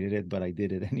easy. I hated it, but I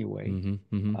did it anyway.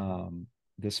 Mm-hmm. Mm-hmm.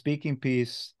 The speaking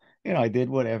piece, I did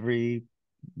what every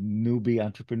newbie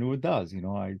entrepreneur does.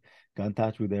 I got in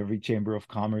touch with every chamber of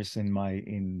commerce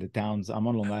in the towns. I'm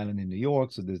on Long Island in New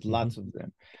York, so there's Mm-hmm. lots of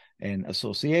them, and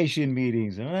association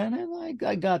meetings. And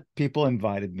I got people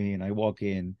invited me, and I walk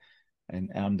in, and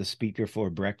I'm the speaker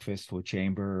for breakfast for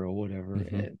chamber or whatever.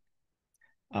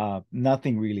 Mm-hmm.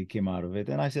 Nothing really came out of it.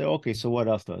 And I said, okay, so what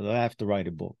else? I have to write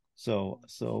a book. So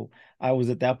I was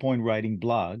at that point writing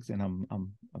blogs, and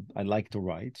I like to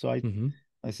write. So Mm-hmm.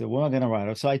 I said, what am I going to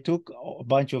write? So I took a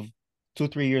bunch of 2,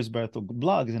 3 years worth of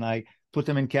blogs, and I put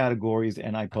them in categories,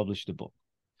 and I published the book.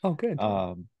 Oh, good.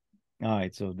 All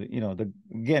right. So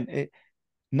again,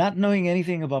 not knowing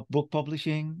anything about book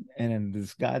publishing, and then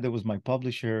this guy that was my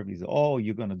publisher, he said, "Oh,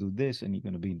 you're gonna do this, and you're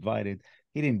gonna be invited."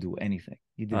 He didn't do anything.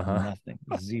 He did Uh-huh. nothing,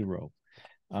 zero.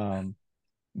 Um,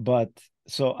 but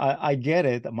so I get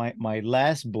it. My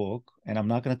last book, and I'm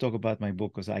not gonna talk about my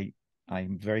book because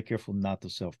I'm very careful not to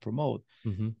self promote.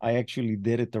 Mm-hmm. I actually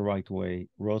did it the right way.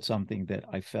 Wrote something that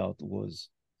I felt was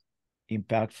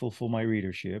impactful for my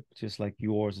readership, just like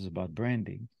yours is about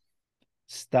branding.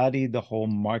 Studied the whole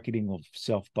marketing of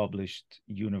self-published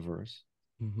universe.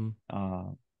 Mm-hmm.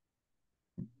 Uh,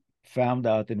 Found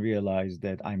out and realized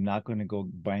that I'm not going to go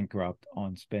bankrupt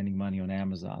on spending money on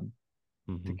Amazon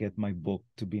to Mm-hmm. get my book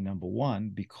to be number one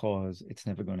because it's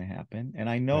never going to happen. And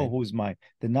I know Right. who's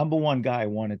the number one guy I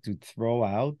wanted to throw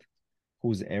out,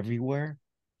 who's everywhere.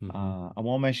 Mm-hmm. I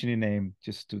won't mention your name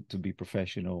just to be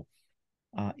professional.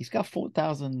 He's got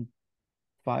 4,000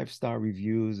 5-star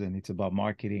reviews, and it's about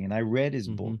marketing. And I read his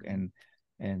Mm-hmm. book,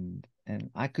 and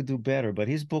I could do better, but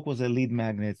his book was a lead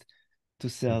magnet to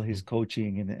sell Mm-hmm. his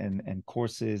coaching and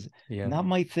courses. Yeah. Not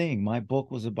my thing. My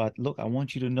book was about, look, I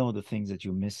want you to know the things that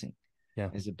you're missing Yeah.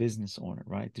 as a business owner,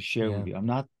 right? To share with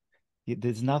Yeah. you.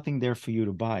 There's nothing there for you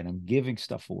to buy, and I'm giving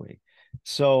stuff away.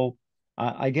 So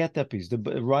I get that piece.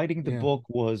 Writing the Yeah. book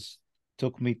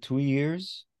took me 2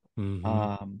 years. Mm-hmm.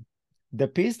 um, the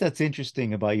piece that's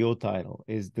interesting about your title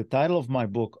is the title of my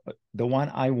book. The one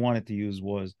I wanted to use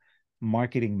was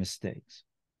Marketing Mistakes.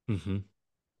 Mm-hmm.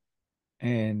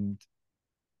 And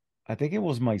I think it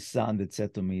was my son that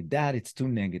said to me, Dad, it's too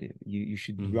negative. You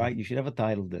should Mm-hmm. write, you should have a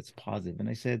title that's positive. And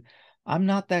I said, I'm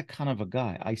not that kind of a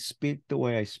guy. I speak the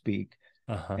way I speak.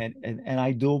 Uh-huh. And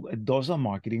I do, those are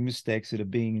marketing mistakes that are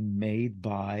being made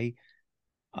by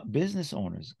business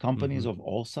owners, companies Mm-hmm. of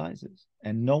all sizes.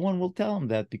 And no one will tell them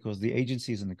that because the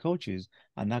agencies and the coaches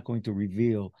are not going to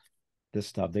reveal this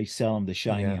stuff. They sell them the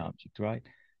shiny Yeah. object, right?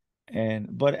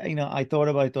 And but I thought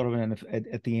of it, and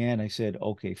at the end I said,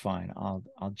 okay, fine,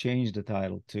 I'll change the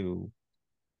title to,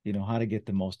 how to get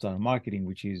the most out of marketing,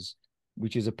 which is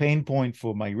a pain point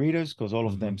for my readers because all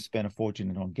of Mm-hmm. them spend a fortune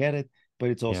and don't get it, but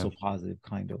it's Yeah. also positive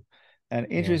kind of. And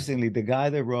Yeah. interestingly, the guy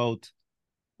that wrote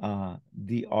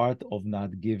The Art of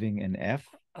Not Giving an F,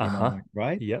 Uh-huh.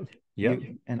 right? Yep. Yep.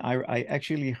 I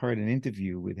actually heard an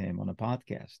interview with him on a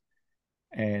podcast,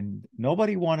 and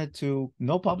nobody wanted to,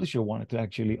 no publisher wanted to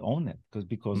actually own it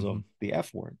because Mm-hmm. of the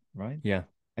F word, right? Yeah.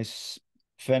 A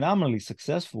phenomenally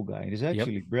successful guy. He's Yep.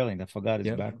 actually brilliant. I forgot his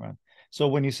Yep. background. So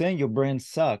when you're saying your brand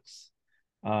sucks,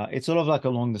 it's sort of like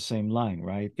along the same line,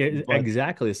 right? But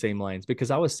Exactly the same lines, because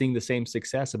I was seeing the same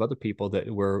success of other people that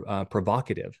were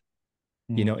provocative.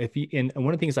 mhm. If you, and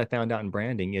one of the things I found out in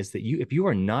branding is that if you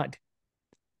are not,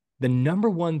 the number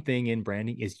one thing in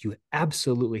branding is you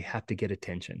absolutely have to get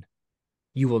attention.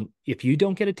 You will, if you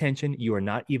don't get attention, you are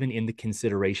not even in the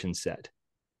consideration set.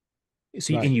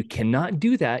 So, Right. and you cannot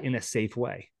do that in a safe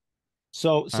way.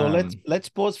 So let's Um, let's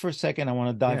pause for a second. I want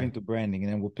to dive yeah. into branding and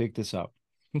then we'll pick this up.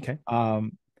 Okay.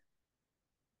 Um,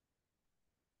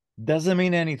 doesn't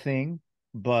mean anything,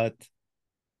 but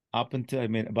up until, I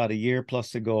mean, about a year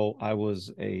plus ago, I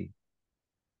was a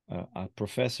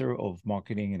professor of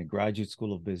marketing in a graduate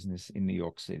school of business in New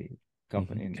York City,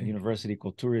 company in a Okay. university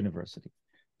called Tour University.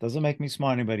 Doesn't make me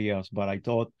smart anybody else, but I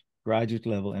taught graduate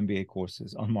level MBA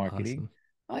courses on marketing.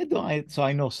 Awesome. So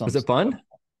I know some Was it stuff. fun?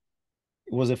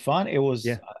 Was it fun? It was.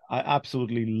 Yeah. I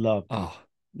absolutely love Oh, teaching.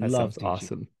 that Love sounds teaching,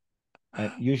 awesome.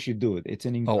 and you should do it. It's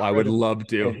an Oh, I would incredible. love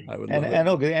to. And I would and, love it. and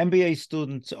okay, MBA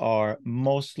students are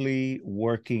mostly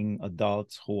working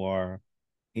adults who are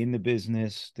in the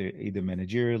business. They're either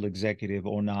managerial, executive,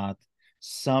 or not.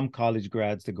 Some college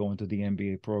grads that go into the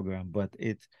MBA program, but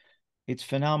it's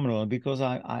phenomenal. And because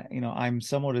I'm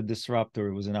somewhat a disruptor,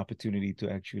 it was an opportunity to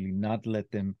actually not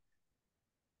let them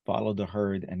follow the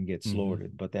herd and get Mm-hmm.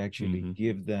 slaughtered, but actually Mm-hmm.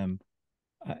 give them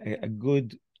a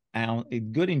good a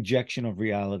good injection of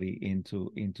reality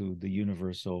into the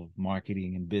universe of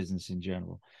marketing and business in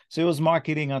general. So it was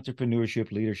marketing,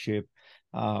 entrepreneurship, leadership.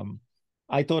 Um,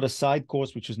 I taught a side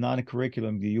course which was not a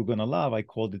curriculum that you're gonna love. I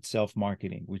called it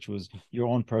self-marketing, which was your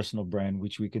own personal brand,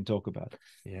 which we can talk about.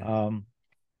 Yeah. Um,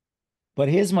 but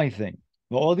here's my thing.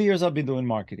 Well, all the years I've been doing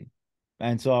marketing,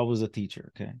 and so I was a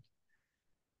teacher. Okay,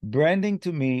 branding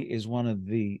to me is one of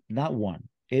the not one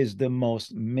is the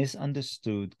most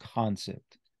misunderstood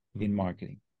concept in Mm-hmm.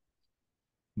 marketing.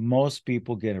 Most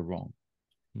people get it wrong.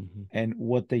 Mm-hmm. And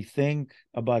what they think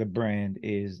about a brand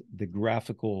is the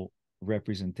graphical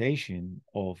representation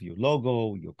of your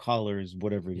logo, your colors,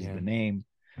 whatever it is, Yeah. the name,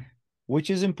 which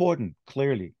is important,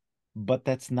 clearly, but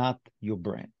that's not your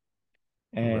brand.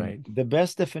 And Right. the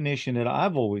best definition that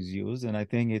I've always used, and I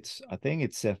think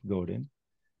it's Seth Godin,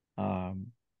 um,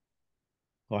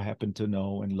 who I happen to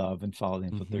know and love and followed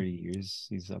him for Mm-hmm. 30 years.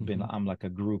 Mm-hmm. I'm like a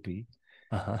groupie.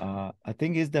 Uh-huh. I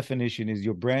think his definition is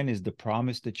your brand is the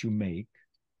promise that you make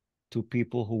to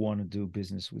people who want to do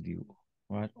business with you,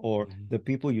 right? Or Mm-hmm. the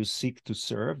people you seek to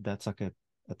serve. That's like a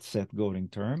Seth Godin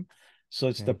term. So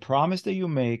it's the Okay. promise that you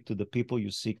make to the people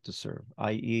you seek to serve,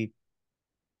 i.e.,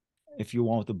 if you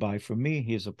want to buy from me,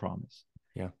 here's a promise.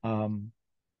 Yeah.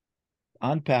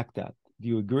 Unpack that. Do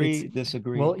you It's agree,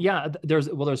 disagree? well, yeah, there's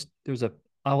a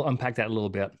I'll unpack that a little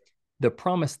bit. The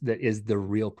promise that is the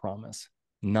real promise,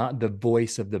 not the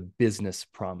voice of the business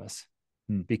promise,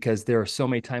 Hmm. because there are so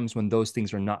many times when those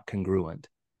things are not congruent.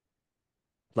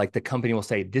 Like the company will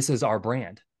say, "This is our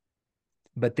brand,"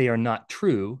 but they are not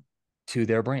true to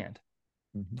their brand.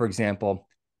 Mhm. For example,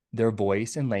 their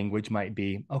voice and language might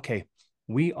be, "Okay,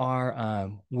 we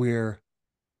are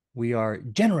we are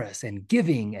generous and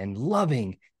giving and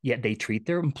loving," yet they treat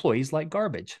their employees like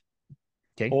garbage.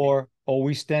 Okay. Or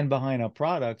we stand behind our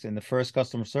products and the first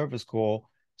customer service call,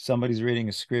 somebody's reading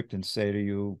a script and say to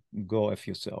you, go F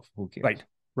yourself. Who Right. cares?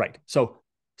 Right. So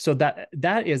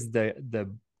that is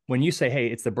the when you say, hey,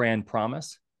 it's the brand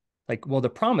promise, like, well, the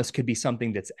promise could be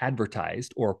something that's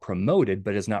advertised or promoted,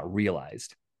 but is not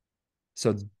realized.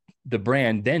 So the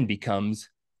brand then becomes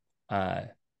uh,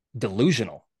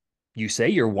 delusional. You say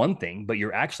you're one thing, but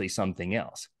you're actually something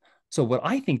else. So what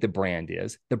I think the brand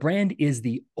is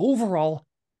the overall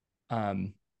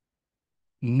um,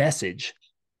 message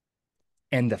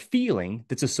and the feeling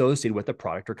that's associated with the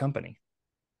product or company.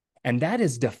 And that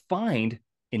is defined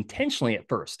intentionally at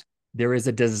first. There is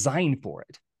a design for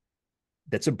it.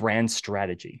 That's a brand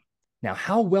strategy. Now,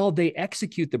 how well they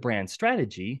execute the brand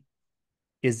strategy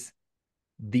is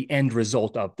the end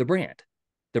result of the brand.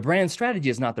 The brand strategy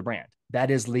is not the brand.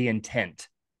 That is the intent.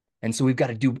 And so we've got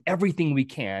to do everything we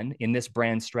can in this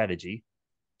brand strategy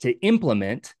to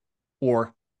implement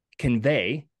or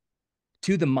convey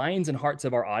to the minds and hearts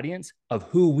of our audience of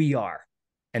who we are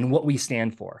and what we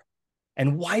stand for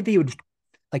and why they would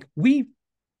like we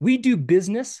do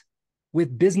business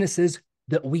with businesses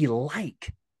that we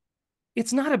like.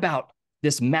 It's not about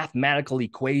this mathematical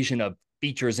equation of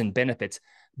features and benefits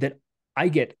that I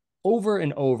get over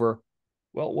and over.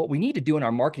 Well, what we need to do in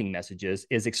our marketing messages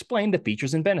is explain the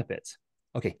features and benefits.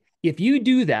 Okay, if you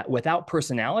do that without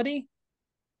personality,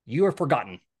 you are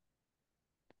forgotten.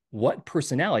 What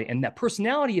personality? And that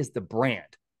personality is the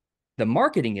brand. The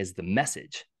marketing is the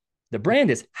message. The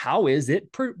brand is how is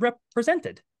it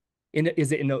represented?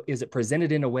 Is it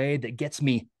presented in a way that gets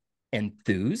me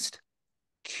enthused,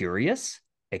 curious,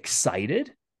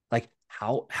 excited? Like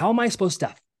how am I supposed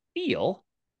to feel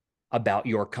about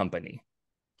your company?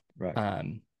 Right.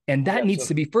 And that Yeah, needs so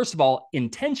to be, first of all,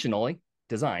 intentionally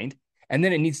designed, and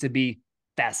then it needs to be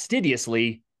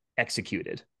fastidiously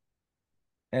executed.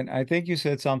 and I think you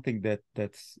said something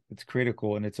it's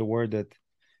critical, and it's a word that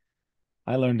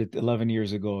I learned it 11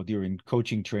 years ago during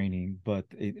coaching training, but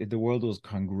the world was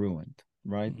congruent,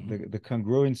 right? Mm-hmm. The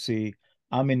congruency.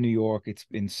 I'm in New York.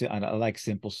 I like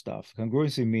simple stuff.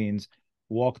 Congruency means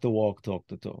walk the walk, talk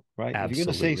the talk, right?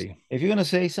 Absolutely. If you're gonna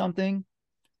say something,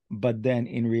 but then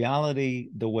in reality,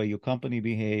 the way your company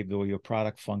behave, the way your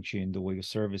product function, the way your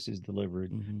service is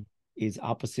delivered Mm-hmm. is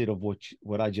opposite of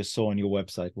what I just saw on your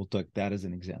website. We'll take that as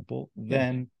an example. Yeah.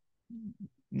 Then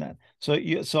not so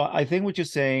I think what you're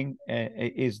saying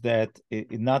is that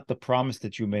not the promise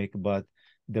that you make, but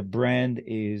the brand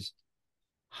is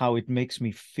how it makes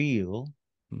me feel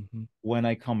Mm-hmm. when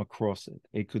I come across it.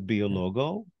 It could be a Yeah.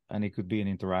 logo and it could be an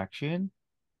interaction,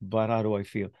 but how do I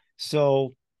feel?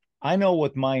 So I know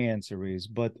what my answer is,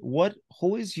 but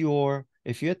who is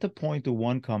if you had to point to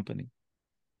one company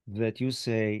that you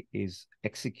say is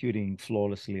executing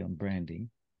flawlessly on branding,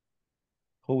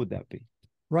 who would that be?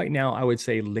 Right now, I would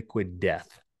say Liquid Death.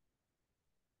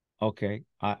 Okay,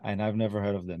 and I've never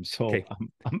heard of them, so Okay.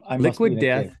 I must be in Liquid a cave.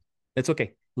 Death, that's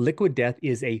okay. Liquid Death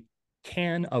is a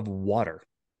can of water.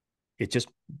 It's just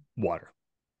water.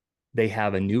 They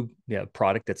have a new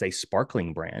product that's a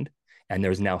sparkling brand, and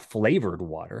there's now flavored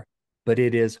water, but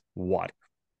it is water.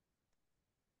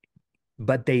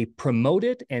 But they promote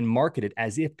it and market it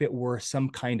as if it were some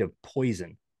kind of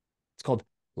poison. It's called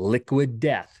Liquid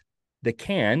Death. The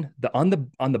can, on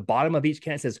the bottom of each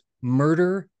can, it says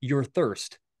 "Murder your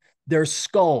thirst." There's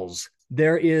skulls.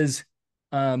 There is,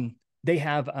 they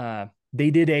have,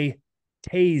 they did a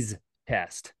tase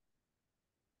test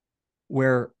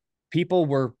where people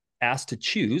were asked to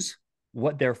choose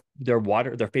what their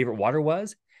favorite water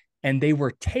was, and they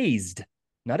were tased,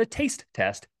 not a taste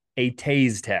test, a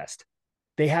tase test.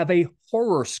 They have a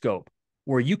horror scope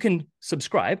where you can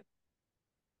subscribe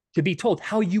to be told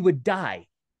how you would die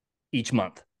each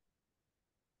month.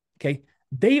 Okay.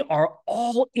 They are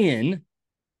all in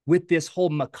with this whole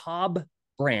macabre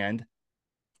brand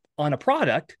on a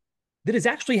product that is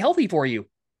actually healthy for you,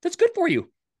 that's good for you.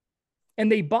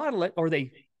 And they bottle it or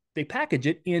they package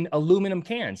it in aluminum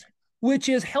cans, which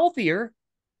is healthier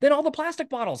than all the plastic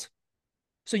bottles.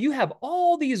 So you have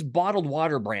all these bottled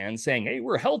water brands saying, hey,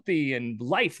 we're healthy and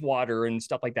life water and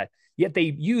stuff like that. Yet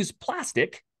they use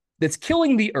plastic that's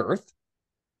killing the earth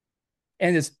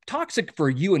and is toxic for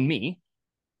you and me.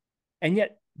 And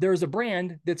yet there's a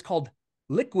brand that's called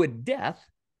Liquid Death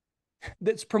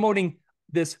that's promoting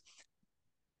this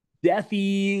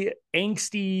deathy,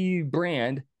 angsty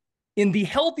brand in the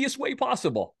healthiest way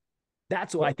possible.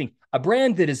 That's what I think. A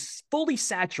brand that is fully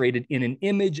saturated in an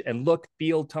image and look,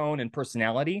 feel, tone, and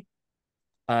personality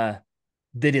that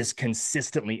is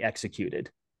consistently executed.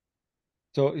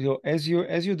 So as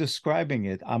you're describing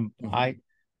it, Mm-hmm.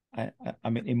 I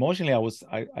mean emotionally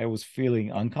I was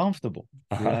feeling uncomfortable.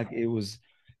 Uh-huh. Like it was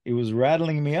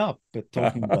rattling me up, but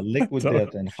talking about liquid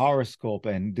death and horoscope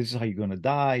and this is how you're gonna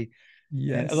die. And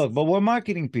Yes. look, but we're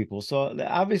marketing people, so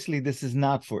obviously this is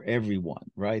not for everyone,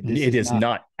 right? It is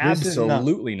not. This is not,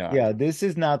 Absolutely not. yeah, this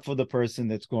is not for the person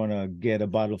that's going to get a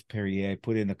bottle of Perrier,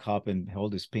 put it in a cup, and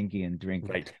hold his pinky and drink it.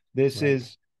 Right. This Right.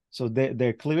 is so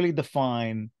they're clearly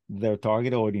define their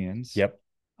target audience. Yep.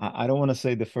 I don't want to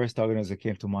say the first target audience that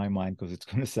came to my mind because it's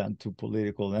going to sound too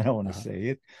political, and I don't want to Uh-huh. say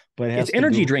it, but it It's has to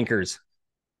energy do. drinkers.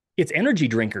 It's energy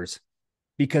drinkers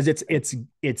because it's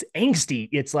angsty.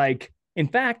 It's like, in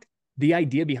fact, the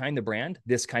idea behind the brand,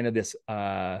 this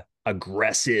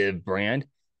aggressive brand,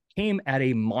 came at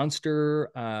a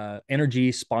Monster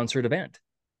Energy sponsored event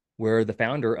where the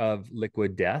founder of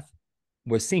Liquid Death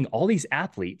was seeing all these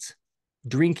athletes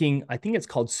drinking, I think it's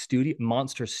called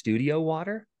Monster Studio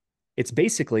water. It's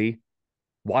basically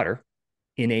water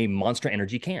in a Monster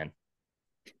Energy can,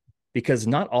 because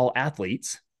not all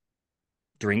athletes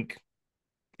drink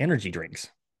energy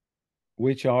drinks,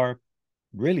 which are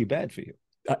really bad for you.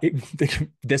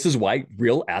 This is why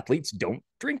real athletes don't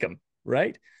drink them,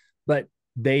 right? But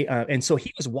they and so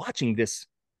he was watching this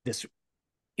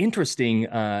interesting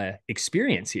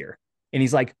experience here, and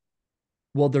he's like,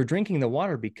 well, they're drinking the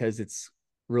water because it's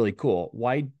really cool.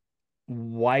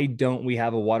 Why don't we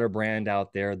have a water brand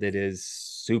out there that is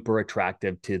super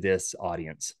attractive to this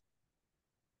audience?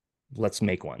 Let's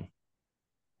make one.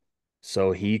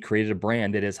 So he created a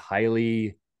brand that is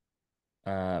highly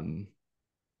um,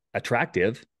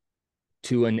 attractive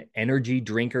to an energy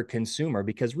drinker consumer,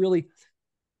 because really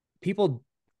people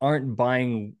aren't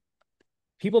buying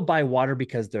people buy water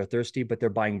because they're thirsty, but they're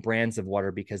buying brands of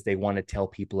water because they want to tell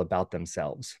people about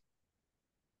themselves.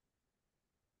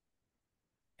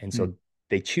 And Hmm. so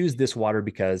they choose this water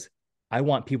because I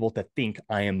want people to think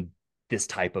I am this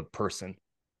type of person.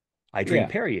 I drink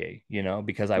Yeah, Perrier,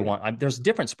 because yeah. there's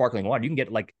different sparkling water. You can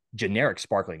get like generic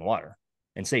sparkling water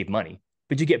and save money,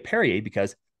 but you get Perrier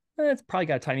because it's probably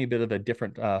got a tiny bit of a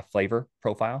different flavor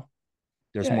profile.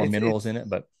 There's Yeah, more it's minerals in it,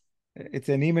 but it's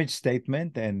an image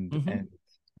statement, mm-hmm. and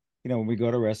when we go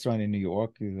to a restaurant in New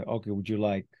York, okay, would you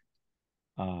like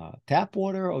tap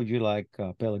water, or would you like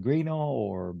Pellegrino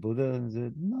or Buddha?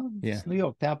 No, Yeah, it's New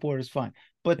York. Tap water is fine.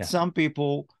 But yeah, some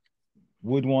people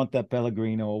would want that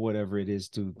Pellegrino or whatever it is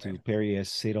to right, Perrier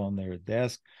sit on their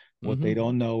desk. What mm-hmm. they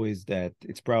don't know is that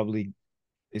it's probably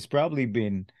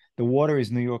been, the water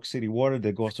is New York City water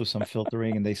that goes through some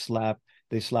filtering, and they slap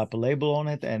a label on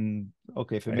it, and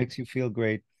okay, if it Right, makes you feel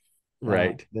great,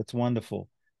 right, that's wonderful.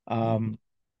 mm-hmm.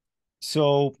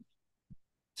 So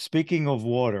speaking of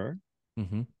water,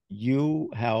 Mm-hmm.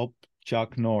 you helped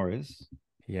Chuck Norris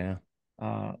Yeah,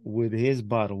 with his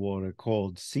bottled water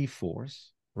called Sea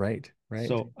Force. right, right,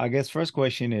 So I guess first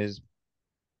question is,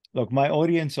 look, my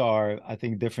audience are, I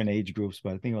think, different age groups,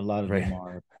 but I think a lot of right. them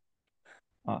are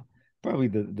uh, probably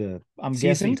the I'm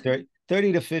guessing Seasoned.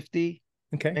 30 to 50,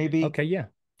 Okay, maybe okay, yeah,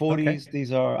 okay, 40s.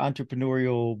 These are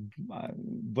entrepreneurial, yeah,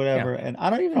 whatever. And I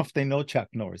don't even know if they know Chuck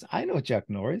Norris. I know Chuck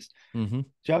Norris. mm-hmm.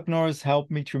 Chuck Norris helped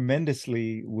me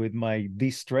tremendously with my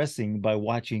de-stressing by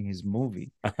watching his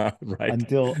movie Right,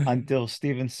 until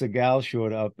Steven Seagal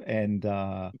showed up, and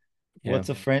yeah. what's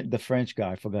the French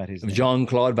guy? I forgot his name.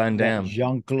 Jean-Claude Van Yeah, Damme.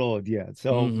 Jean-Claude. Yeah.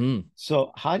 So Mm-hmm.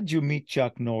 so how did you meet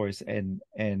Chuck Norris? And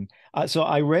so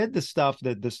I read the stuff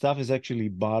that the stuff is actually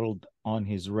bottled on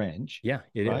his ranch, Yeah,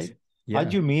 it is. right?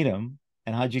 How'd Yeah. you meet him,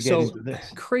 and how'd you get So into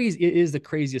this? crazy. It is the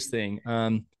craziest thing.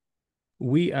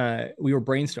 We were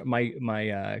brainstorming.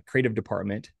 My creative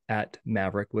department at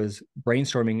Maverick was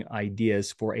brainstorming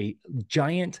ideas for a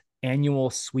giant annual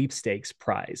sweepstakes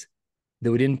prize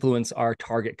that would influence our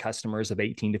target customers of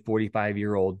 18 to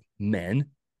 45-year-old men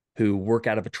who work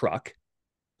out of a truck,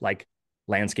 like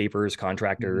landscapers, Mhm.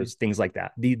 contractors, things like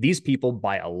that. These people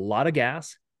buy a lot of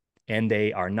gas and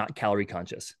they are not calorie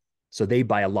conscious. So they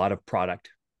buy a lot of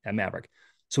product at Maverick.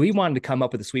 So we wanted to come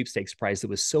up with a sweepstakes prize that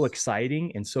was so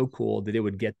exciting and so cool that it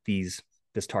would get this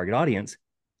target audience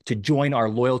to join our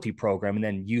loyalty program and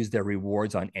then use their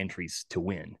rewards on entries to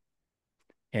win.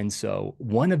 And so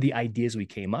one of the ideas we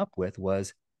came up with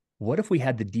was, what if we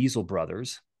had the Diesel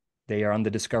brothers? They are on the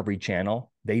Discovery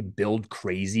Channel. They build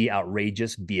crazy,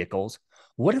 outrageous vehicles.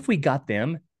 What if we got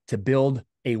them to build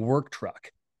a work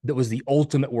truck that was the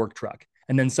ultimate work truck?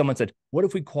 And then someone said, what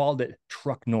if we called it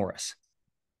Truck Norris?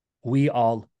 We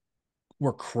all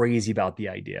were crazy about the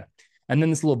idea. And then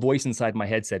this little voice inside my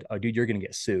head said, oh, dude, you're going to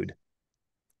get sued.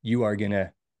 You are going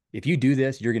to, if you do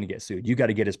this, you're going to get sued. You got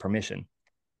to get his permission.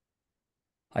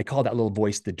 I call that little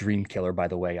voice the dream killer, by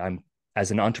the way.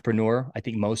 As an entrepreneur, I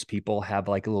think most people have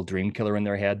like a little dream killer in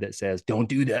their head that says, don't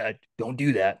do that. Don't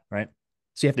do that. Right.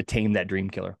 So you have to tame that dream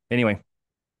killer. Anyway,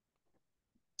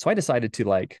 so I decided to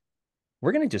like,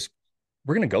 we're going to just,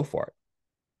 we're going to go for it.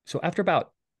 So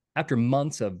after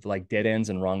months of like dead ends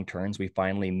and wrong turns, we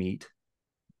finally meet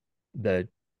the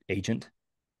agent,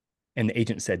 and the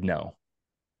agent said no.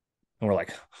 And we're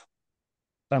like,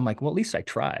 but I'm like, well, at least I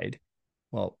tried.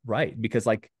 Well, right. Because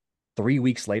like 3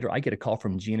 weeks later, I get a call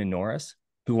from Gina Norris,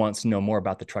 who wants to know more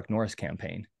about the Truck Norris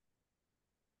campaign.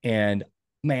 And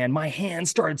man, my hands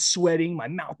started sweating. My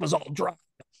mouth was all dry.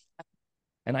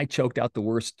 And I choked out the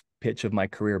worst pitch of my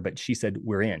career, but she said,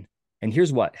 we're in. And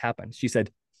here's what happened. She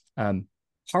said,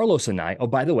 Carlos and I, oh,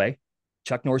 by the way,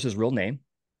 Chuck Norris's real name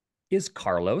is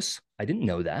Carlos. I didn't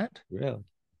know that. Really?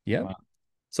 Yeah. Wow.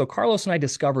 So Carlos and I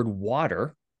discovered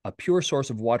water, a pure source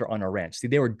of water on our ranch. See,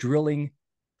 they were drilling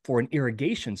for an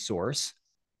irrigation source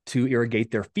to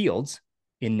irrigate their fields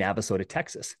in Navasota,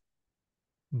 Texas.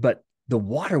 But the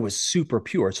water was super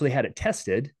pure. So they had it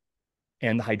tested.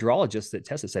 And the hydrologist that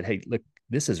tested said, hey, look,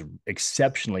 this is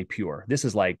exceptionally pure. This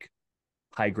is like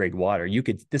high grade water.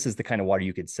 This is the kind of water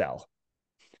you could sell.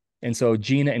 And so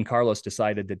Gina and Carlos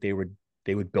decided that they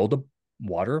would build a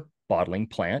water bottling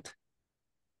plant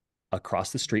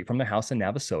across the street from their house in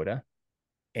Navasota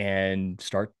and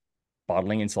start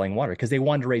bottling and selling water because they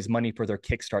wanted to raise money for their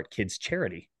Kickstart Kids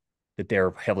charity that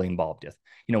they're heavily involved with.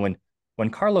 You know, when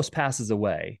Carlos passes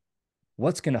away,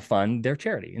 what's going to fund their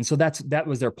charity? And so that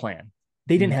was their plan.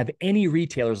 They didn't have any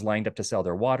retailers lined up to sell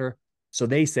their water. So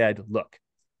they said, look,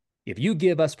 if you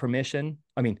give us permission,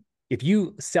 if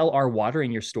you sell our water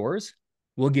in your stores,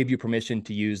 we'll give you permission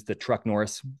to use the Chuck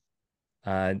Norris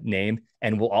name,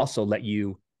 and we'll also let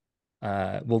you,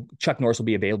 Chuck Norris will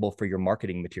be available for your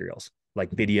marketing materials, like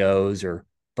videos or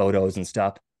photos and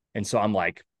stuff. And so I'm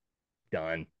like,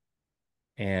 done.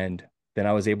 And then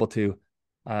I was able to,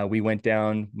 we went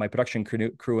down, my production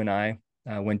crew and I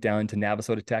went down to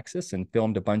Navasota, Texas, and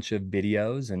filmed a bunch of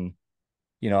videos. And,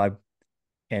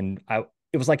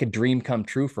 it was like a dream come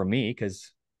true for me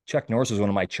because Chuck Norris was one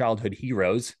of my childhood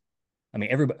heroes. I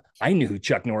mean, I knew who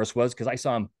Chuck Norris was because I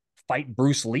saw him fight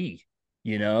Bruce Lee,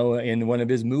 in one of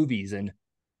his movies. And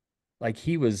like,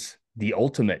 he was the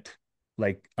ultimate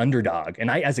like underdog. And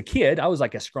as a kid, I was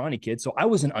like a scrawny kid. So I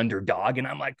was an underdog and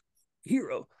I'm like,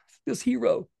 this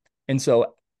hero. And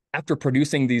so after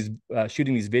producing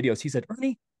shooting these videos, he said,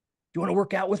 Ernie, do you want to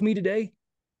work out with me today?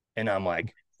 And I'm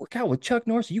like, work out with Chuck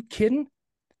Norris? Are you kidding?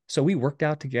 So we worked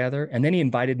out together, and then he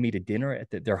invited me to dinner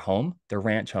at their home, their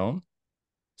ranch home.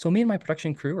 So me and my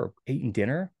production crew are eating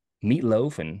dinner,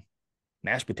 meatloaf and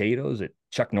mashed potatoes at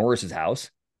Chuck Norris's house.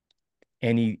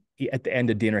 And he at the end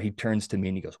of dinner, he turns to me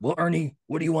and he goes, well, Ernie,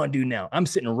 what do you want to do now? I'm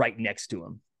sitting right next to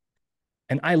him.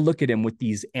 And I look at him with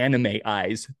these anime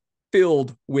eyes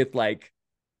filled with like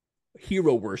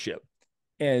hero worship.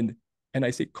 And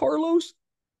I say, Carlos,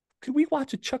 could we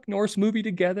watch a Chuck Norris movie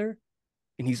together?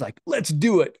 And he's like, let's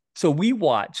do it. So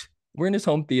we're in his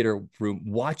home theater room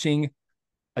watching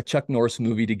a Chuck Norris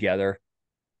movie together.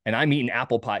 And I'm eating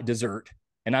apple pie dessert.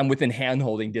 And I'm within hand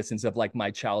holding distance of like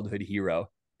my childhood hero.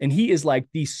 And he is like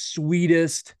the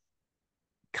sweetest,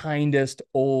 kindest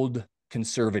old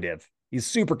conservative. He's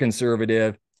super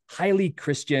conservative, highly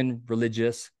Christian,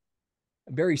 religious,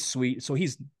 very sweet. So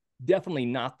he's definitely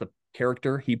not the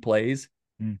character he plays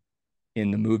in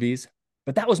the movies.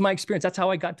 But that was my experience. That's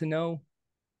how I got to know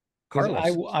Carlos.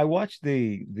 I watched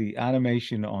the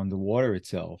animation on the water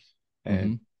itself,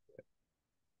 and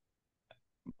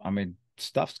I mean,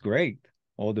 stuff's great.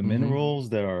 All the minerals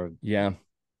that are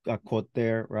caught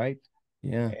there, right?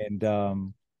 Yeah.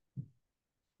 And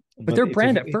but their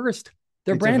brand at first,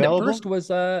 was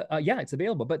it's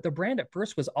available. But their brand at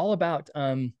first was all about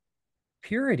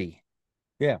purity.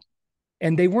 Yeah.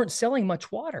 And they weren't selling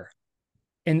much water.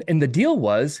 And the deal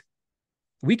was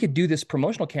we could do this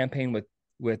promotional campaign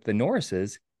with the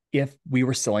Norrises if we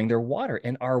were selling their water.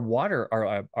 And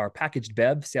our packaged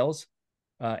bev sales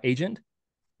agent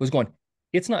was going,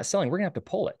 it's not selling. We're gonna have to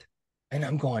pull it. And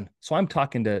I'm going, so I'm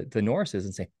talking to the Norrises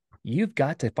and saying, you've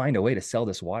got to find a way to sell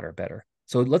this water better.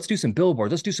 So let's do some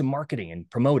billboards, let's do some marketing and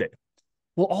promote it.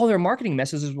 Well, all their marketing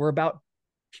messages were about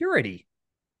purity.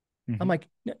 I'm like,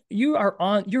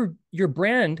 your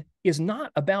brand is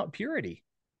not about purity.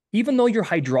 Even though your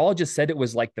hydrologist said it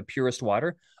was like the purest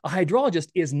water, a hydrologist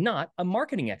is not a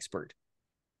marketing expert.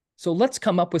 So let's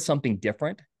come up with something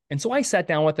different. And so I sat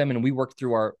down with them and we worked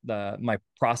through my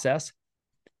process.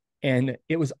 And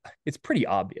it's pretty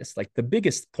obvious. Like the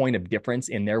biggest point of difference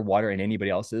in their water and anybody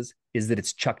else's is that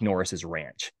it's Chuck Norris's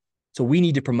ranch. So we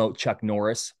need to promote Chuck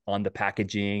Norris on the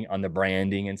packaging, on the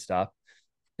branding and stuff.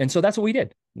 And so that's what we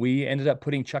did. We ended up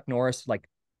putting Chuck Norris, like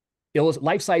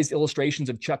life-size illustrations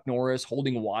of Chuck Norris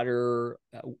holding water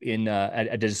in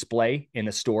a display in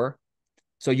a store.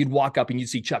 So you'd walk up and you'd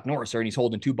see Chuck Norris there and he's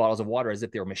holding 2 bottles of water as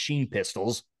if they were machine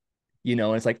pistols, and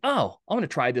it's like, oh, I'm going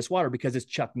to try this water because it's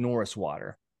Chuck Norris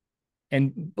water.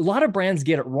 And a lot of brands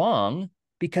get it wrong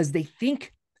because they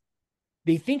think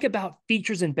about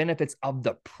features and benefits of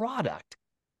the product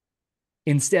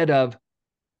instead of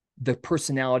the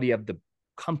personality of the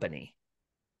company,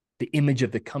 the image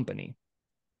of the company.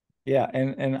 Yeah,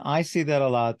 and I see that a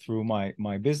lot through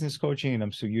my business coaching, and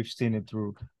I'm sure you've seen it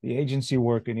through the agency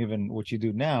work and even what you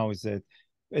do now, is that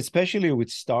especially with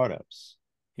startups,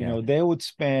 Yeah. they would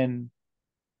spend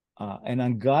an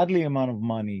ungodly amount of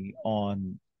money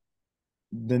on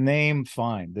the name.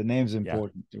 Fine, the name's Yeah.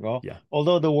 important, Yeah.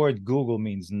 although the word Google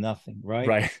means nothing, right?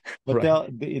 Right. But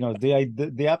Right.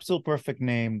 the absolute perfect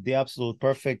name, the absolute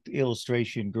perfect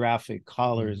illustration, graphic,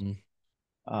 colors, Hmm.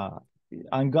 uh,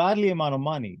 ungodly amount of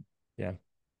money, Yeah.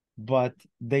 but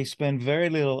they spend very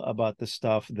little about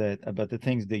about the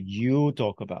things that you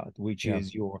talk about, which Yeah.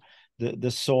 is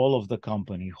the soul of the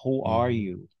company. Who are Hmm.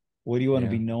 you? What do you want to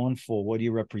be Yeah. known for? What do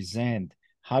you represent?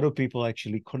 How do people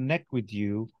actually connect with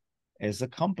you as a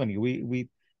company?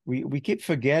 We keep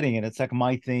forgetting, and it's like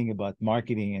my thing about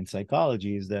marketing and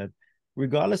psychology is that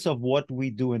regardless of what we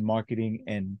do in marketing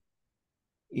and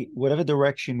whatever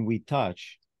direction we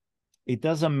touch, it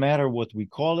doesn't matter what we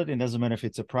call it. It doesn't matter if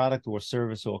it's a product or a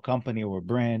service or a company or a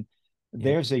brand. Yep.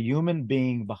 There's a human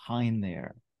being behind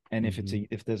there. And Hmm.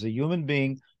 if there's a human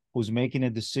being who's making a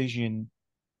decision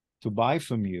to buy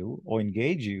from you or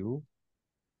engage you,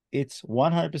 it's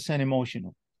 100%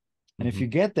 emotional. And if Hmm. you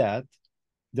get that,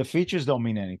 the features don't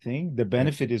mean anything. The Yep.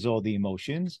 benefit is all the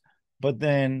emotions. But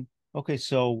then, okay,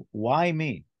 so why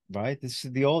me? Right? This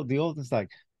is the old it's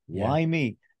like, Yeah. why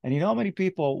me? And you know how many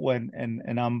people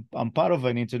and I'm part of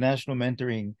an international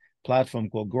mentoring platform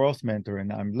called Growth Mentor,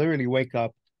 and I'm literally wake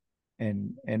up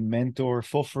and mentor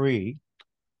for free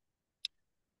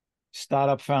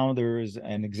startup founders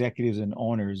and executives and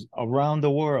owners around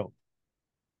the world.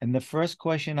 And the first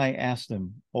question I ask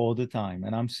them all the time,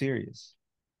 and I'm serious,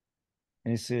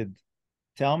 and I said,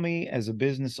 tell me as a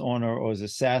business owner or as a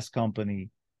SaaS company,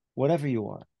 whatever you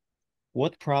are,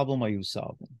 what problem are you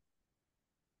solving?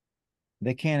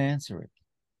 They can't answer it.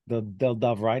 They'll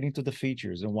dive right into the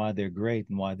features and why they're great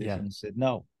and why this. Yeah. And I said,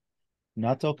 no, I'm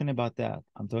not talking about that.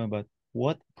 I'm talking about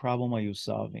what problem are you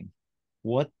solving?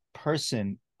 What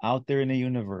person out there in the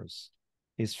universe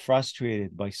is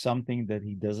frustrated by something that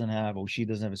he doesn't have or she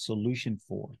doesn't have a solution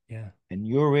for? Yeah. And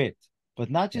you're it. But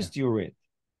not Yeah. just you're it.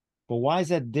 But why is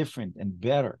that different and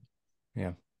better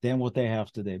Yeah. than what they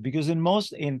have today? Because in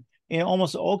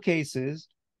almost all cases,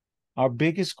 our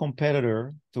biggest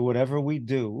competitor to whatever we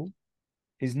do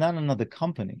is not another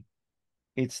company.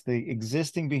 It's the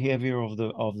existing behavior of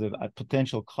the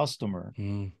potential customer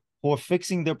Mm. who are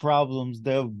fixing their problems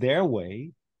their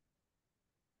way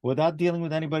without dealing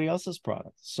with anybody else's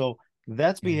product. So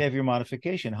that's Yeah. behavior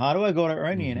modification. How do I go to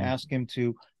Ernie and Hmm. ask him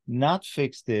to not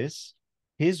fix this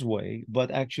his way,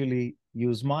 but actually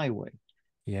use my way?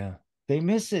 Yeah. They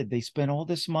miss it. They spend all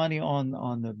this money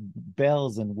on the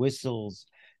bells and whistles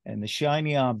and the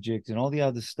shiny objects and all the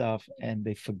other stuff, and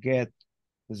they forget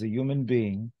as a human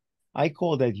being. I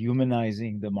call that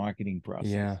humanizing the marketing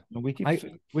process. Yeah. And we keep I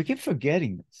we keep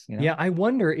forgetting this, Yeah, I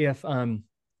wonder if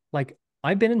like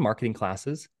I've been in marketing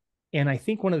classes, and I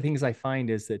think one of the things I find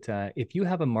is that if you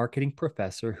have a marketing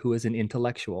professor who is an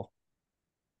intellectual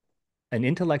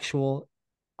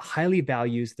highly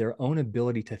values their own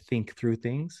ability to think through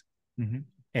things Mm-hmm.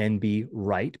 and be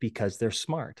right because they're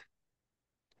smart.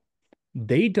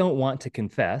 They don't want to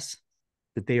confess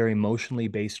that they are emotionally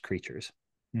based creatures.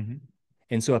 Mm-hmm.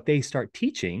 And so if they start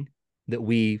teaching that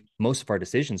we most of our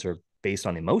decisions are based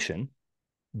on emotion,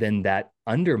 then that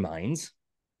undermines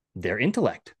their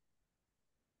intellect.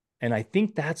 And I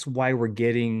think that's why we're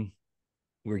getting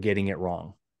it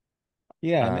wrong.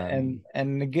 Yeah, Um,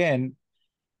 and again,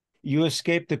 you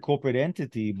escape the corporate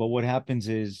entity, but what happens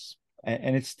is,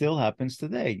 and it still happens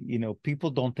today,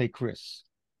 people don't take risks,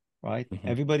 right? mhm.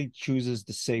 Everybody chooses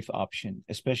the safe option,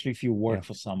 especially if you Yeah, work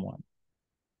for someone.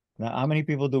 Now, how many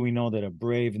people do we know that are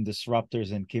brave and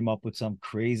disruptors and came up with some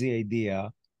crazy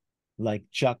idea like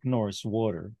Chuck Norris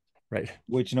water, right.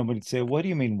 which nobody'd say, what do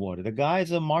you mean water? The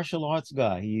guy's a martial arts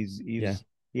guy. Yeah,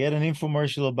 He had an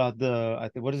infomercial about I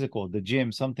think, what is it called? The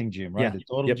gym, something gym, right? yeah. The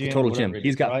total Yep, the gym or total whatever gym. it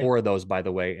He's is, got right? four of those, by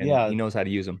the way, and Yeah. he knows how to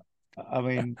use them. I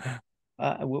mean,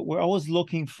 we're always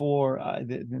looking for,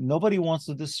 nobody wants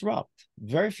to disrupt.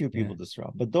 Very few Yeah. people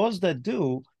disrupt, but those that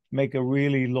do make a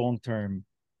really long-term,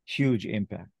 huge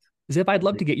impact. Zip, I'd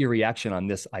love to get your reaction on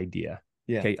this idea.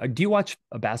 Yeah. Okay. Do you watch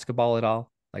a basketball at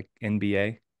all? Like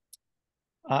NBA?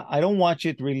 I don't watch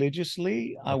it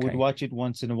religiously. I would Okay. watch it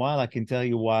once in a while. I can tell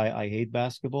you why I hate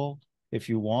basketball if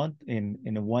you want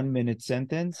in a 1 minute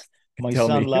sentence. My Tell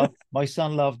son me. loved my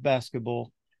son loved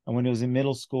basketball, and when he was in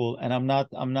middle school, and I'm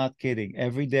not kidding.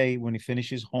 Every day when he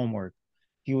finished his homework,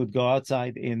 he would go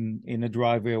outside in a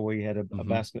driveway where he had a Hmm.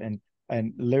 basket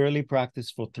and literally practice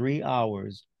for 3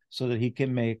 hours so that he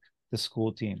can make the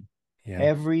school team Yeah.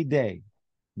 every day.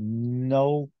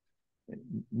 No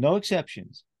no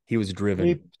exceptions. He was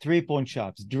driven. Three-point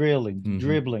shots, drilling, Mm-hmm.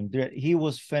 dribbling. He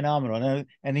was phenomenal.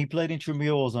 And he played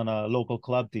intramurals on a local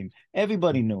club team.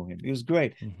 Everybody knew him. He was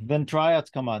great. Mm-hmm. Then tryouts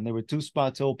come out, and there were two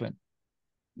spots open.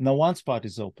 Now one spot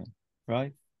is open,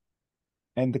 right?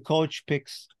 And the coach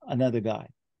picks another guy.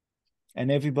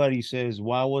 And everybody says,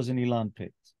 why wasn't Elon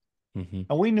picked? Mm-hmm.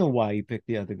 And we knew why he picked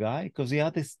the other guy, because the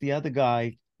other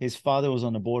guy, his father was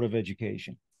on the board of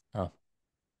education. Oh,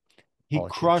 He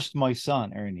politics. crushed my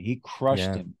son, Ernie. He crushed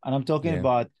Yeah. him. And I'm talking Yeah.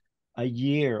 about a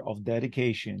year of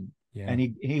dedication. Yeah. And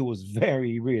he was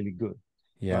very, really good,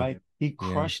 Yeah. right? He Yeah.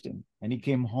 crushed him. And he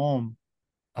came home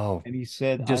Oh, and he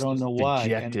said, I just don't know why.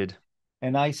 dejected.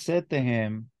 And I said to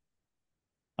him,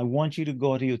 I want you to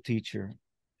go to your teacher,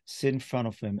 sit in front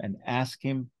of him and ask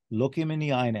him, look him in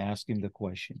the eye and ask him the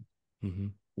question. Mm-hmm.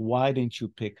 Why didn't you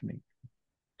pick me?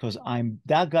 Because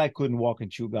that guy couldn't walk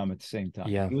and chew gum at the same time.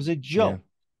 Yeah. It was a Yeah. joke.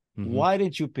 Mm-hmm. Why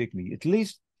didn't you pick me? At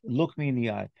least look me in the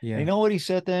eye. And Yeah. you know what he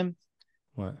said to him?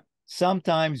 What?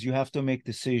 Sometimes you have to make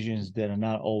decisions that are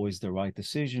not always the right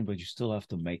decision, but you still have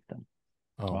to make them.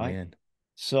 Oh Right. man.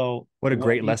 So What a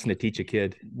great lesson to teach a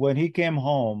kid. when he came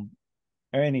home,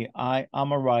 Ernie,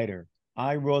 I'm a writer.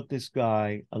 I wrote this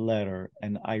guy a letter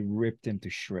and I ripped him to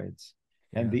shreds.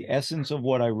 And Yeah. the essence of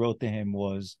what I wrote to him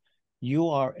was, you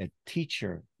are a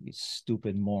teacher, you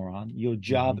stupid moron. Your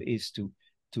job Mm-hmm. is to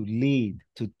lead,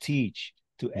 to teach,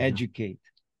 to Yeah. educate.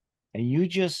 And you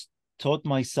just taught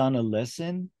my son a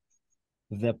lesson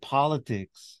that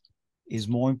politics is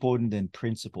more important than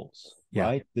principles, Yeah.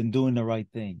 right? Than doing the right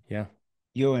thing. Yeah.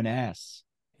 You're an ass.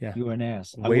 Yeah. You're an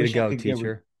ass. I Way to wish I go, could get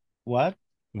teacher. what?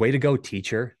 Way to go,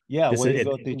 teacher. Yeah, This way is to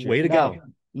it. go, teacher. Way to Now,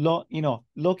 go.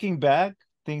 looking back,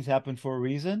 things happen for a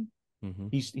reason. Mm-hmm.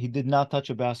 He did not touch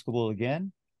a basketball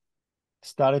again.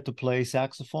 Started to play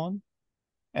saxophone,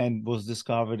 and was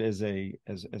discovered as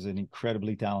an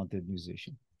incredibly talented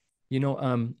musician.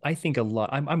 I think a lot.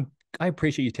 I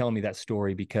appreciate you telling me that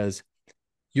story because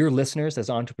your listeners, as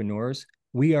entrepreneurs,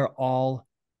 we are all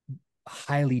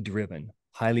highly driven,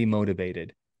 highly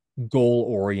motivated, goal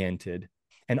oriented,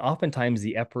 and oftentimes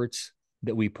the efforts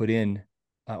that we put in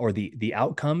or the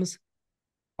outcomes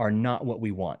are not what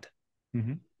we want.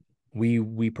 Mm-hmm.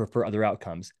 We prefer other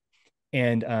outcomes,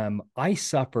 and I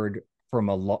suffered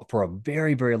for a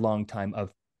very very long time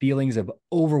of feelings of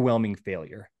overwhelming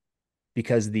failure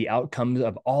because the outcomes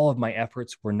of all of my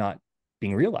efforts were not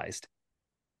being realized.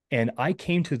 And I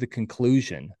came to the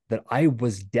conclusion that I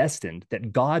was destined,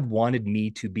 that God wanted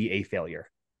me to be a failure.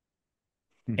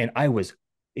 Mm-hmm. And I was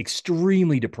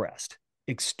extremely depressed,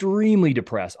 extremely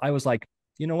depressed. I was like,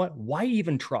 you know what? Why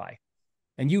even try?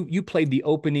 And you played the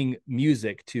opening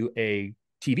music to a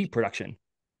TV production,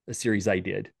 a series I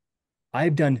did.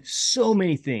 I've done so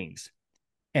many things.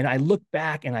 And I look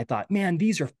back and I thought, man,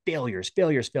 these are failures,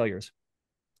 failures, failures.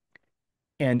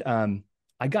 And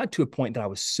I got to a point that I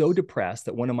was so depressed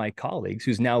that one of my colleagues,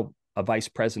 who's now a vice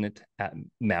president at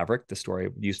Maverick, the store I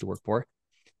used to work for,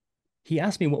 he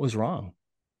asked me what was wrong.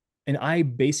 And I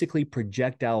basically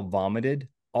projectile vomited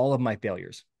all of my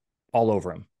failures all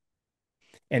over him.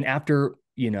 And after,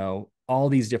 all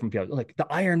these different failures, like the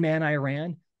Ironman I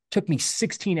ran took me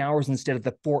 16 hours instead of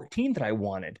the 14 that I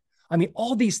wanted. I mean,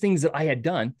 all these things that I had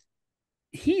done,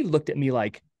 he looked at me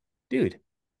like, dude,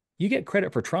 you get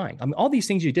credit for trying. I mean, all these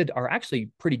things you did are actually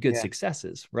pretty good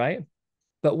successes, right?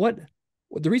 But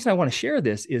the reason I want to share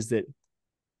this is that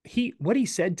what he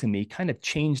said to me kind of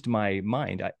changed my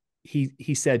mind.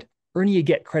 He said, Ernie, you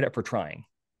get credit for trying.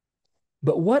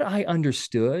 But what I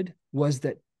understood was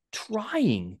that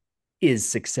trying is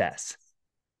success,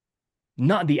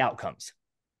 not the outcomes.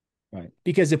 Right.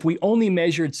 Because if we only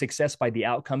measured success by the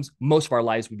outcomes, most of our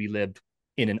lives would be lived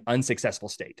in an unsuccessful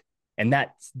state. And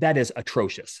that is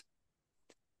atrocious.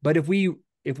 But if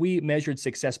we measured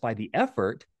success by the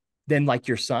effort, then like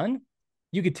your son,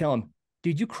 you could tell him,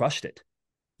 dude, you crushed it.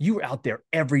 You were out there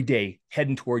every day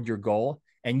heading toward your goal,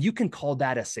 and you can call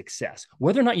that a success.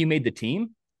 Whether or not you made the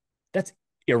team, that's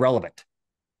irrelevant.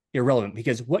 Irrelevant,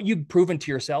 because what you've proven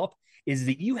to yourself is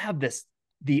that you have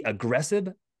the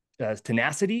aggressive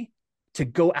tenacity to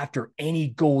go after any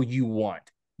goal you want.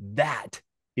 That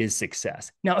is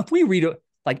success. Now, if we read it,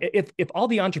 like if all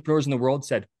the entrepreneurs in the world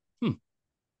said,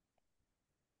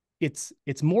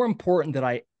 it's more important that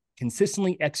I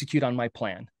consistently execute on my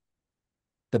plan,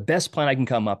 the best plan I can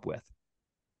come up with,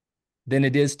 than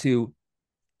it is to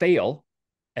fail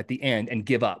at the end and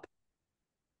give up.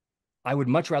 I would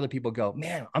much rather people go,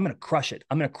 man, I'm going to crush it.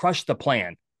 I'm going to crush the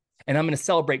plan, and I'm going to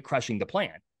celebrate crushing the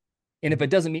plan. And if it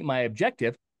doesn't meet my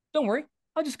objective, don't worry,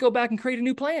 I'll just go back and create a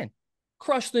new plan,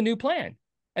 crush the new plan,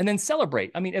 and then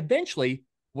celebrate. I mean, eventually,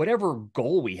 whatever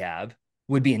goal we have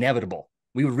would be inevitable.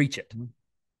 We would reach it.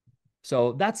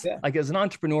 So that's Yeah. like, as an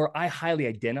entrepreneur, I highly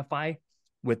identify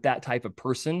with that type of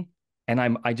person. And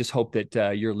I just hope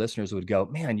that your listeners would go,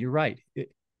 man, you're right.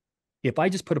 If I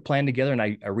just put a plan together and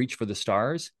I reach for the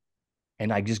stars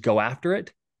and I just go after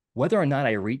it, whether or not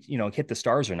I reach, hit the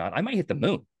stars or not, I might hit the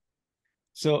moon.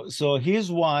 So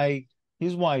here's why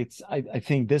I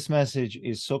think this message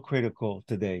is so critical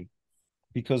today,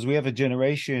 because we have a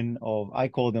generation of, I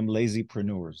call them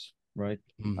lazypreneurs, right?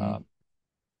 Mm-hmm.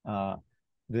 Uh, uh,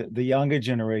 the younger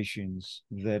generations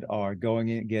that are going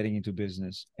in, getting into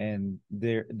business, and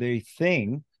they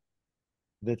think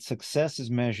that success is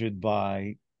measured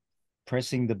by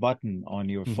pressing the button on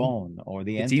your Mm-hmm. phone or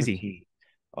the It's enter easy. key.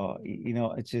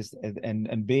 It's just,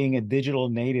 and being a digital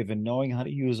native and knowing how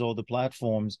to use all the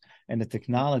platforms and the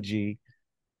technology.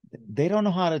 They don't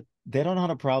know how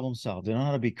to problem solve. They don't know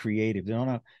how to be creative. They don't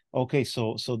know. Okay,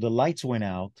 so the lights went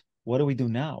out. What do we do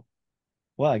now?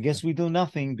 Well, I guess we do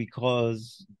nothing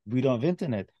because we don't have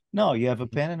internet. No, you have a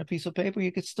pen and a piece of paper.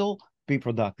 You could still be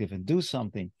productive and do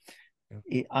something.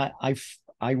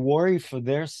 I worry for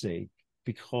their sake,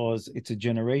 because it's a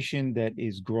generation that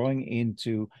is growing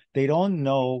into, they don't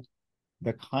know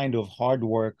the kind of hard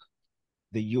work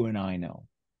that you and I know.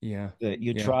 Yeah. That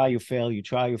you Yeah. try, you fail, you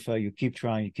try, you fail, you keep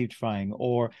trying,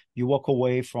 or you walk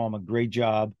away from a great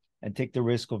job and take the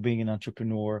risk of being an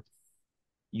entrepreneur.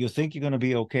 You think you're going to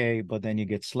be okay, but then you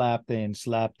get slapped in,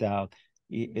 slapped out,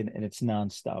 and it's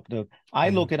nonstop. I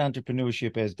Yeah. look at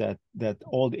entrepreneurship as that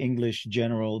old English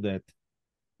general that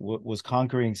was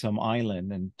conquering some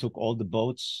island and took all the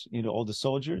boats, all the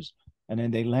soldiers, and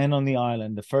then they land on the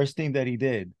island. The first thing that he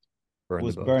did Burn the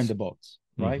was burn boats. the boats,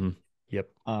 right? Mm-hmm.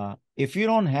 Yep. If you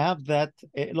don't have that,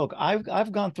 look,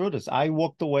 I've gone through this. I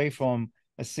walked away from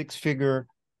a six-figure,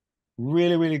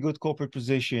 really, really good corporate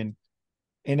position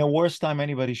in the worst time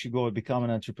anybody should go and become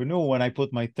an entrepreneur, when I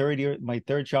put my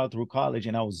third child through college,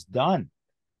 and I was done.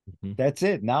 Mm-hmm. That's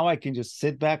it. Now I can just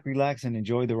sit back, relax, and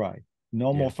enjoy the ride.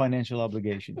 No more Yeah. financial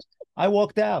obligations. I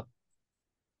walked out,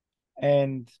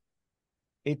 and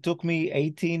it took me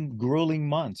 18 grueling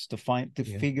months to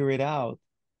Yeah. figure it out.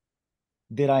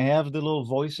 Did I have the little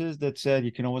voices that said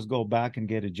you can always go back and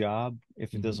get a job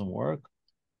if it Mm-hmm. doesn't work?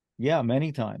 Yeah,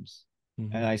 many times.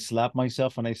 Mm-hmm. And I slapped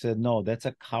myself and I said, no, that's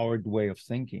a coward way of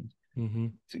thinking. Mm-hmm.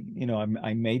 So,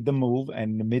 I made the move,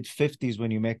 and in the mid 50s,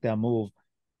 when you make that move,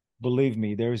 believe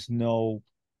me, there's no,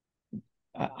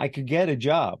 I could get a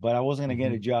job, but I wasn't going to get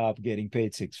Mm-hmm. a job getting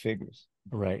paid six figures.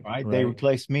 Right. Right. They Right.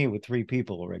 replaced me with three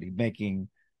people already making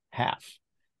half.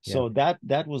 Yeah. So that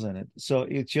wasn't it. So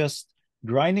it's just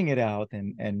grinding it out,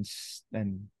 and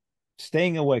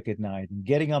staying awake at night and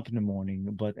getting up in the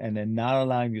morning, and then not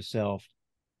allowing yourself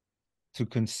to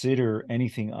consider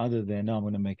anything other than, no, I'm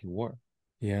going to make it work.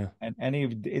 Yeah. And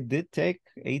it did take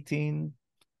 18,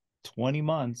 20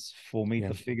 months for me Yeah.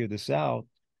 to figure this out.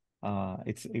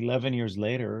 It's 11 years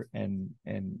later, and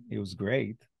it was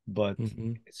great, but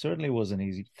Mm-hmm. it certainly wasn't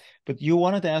easy. But you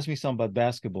wanted to ask me something about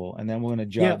basketball, and then we're going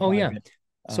to Yeah. Oh, dive yeah. in.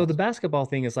 So the basketball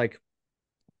thing is like,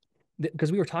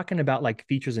 because we were talking about like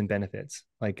features and benefits,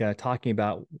 like talking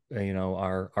about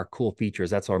our cool features.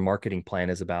 That's our marketing plan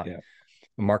is about, Yeah.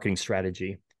 marketing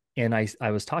strategy. And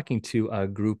I was talking to a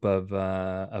group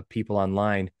of people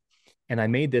online, and I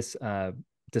made this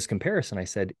comparison. I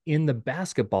said, in the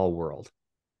basketball world,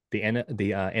 the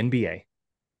NBA,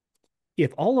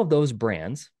 if all of those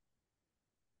brands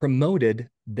promoted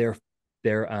their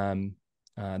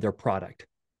product,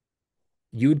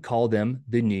 you'd call them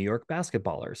the New York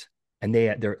basketballers, and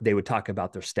they would talk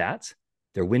about their stats,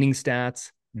 their winning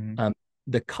stats. Mhm. Um,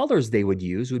 the colors they would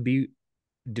use would be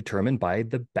determined by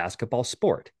the basketball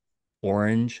sport: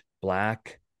 orange,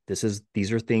 black.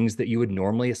 These are things that you would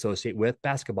normally associate with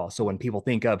basketball. So when people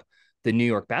think of the New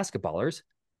York basketballers,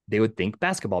 they would think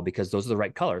basketball because those are the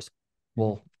right colors. Mhm.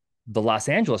 Well, the Los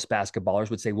Angeles basketballers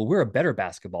would say, well, we're a better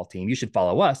basketball team. You should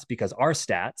follow us because our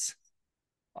stats,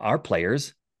 our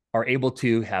players are able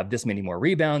to have this many more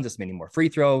rebounds, this many more free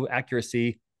throw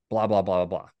accuracy, blah, blah, blah,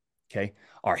 blah, blah. Okay.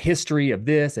 Our history of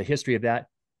this, a history of that.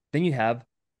 Then you have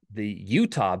the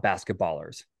Utah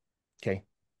basketballers. Okay.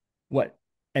 What?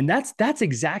 And that's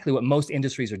exactly what most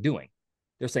industries are doing.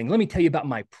 They're saying, let me tell you about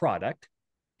my product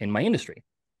in my industry.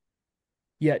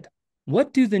 Yet,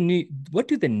 what do the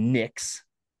Knicks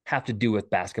have to do with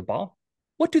basketball?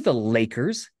 What do the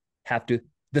Lakers have to,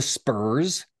 the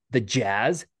Spurs, the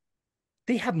Jazz?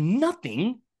 They have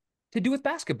nothing to do with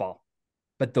basketball,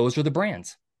 but those are the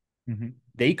brands. Mhm.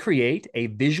 They create a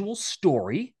visual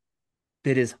story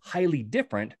that is highly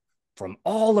different from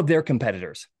all of their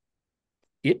competitors.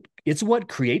 It's what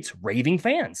creates raving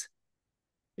fans.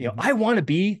 Mhm. I want to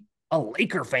be a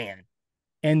Laker fan.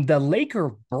 And the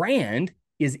Laker brand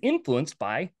is influenced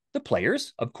by the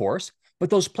players, of course, but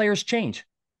those players change.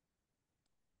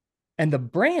 And the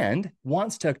brand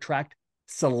wants to attract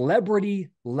celebrity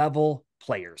level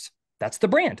players. That's the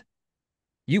brand.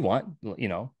 You want,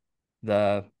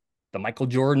 the Michael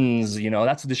Jordans,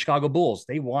 that's the Chicago Bulls.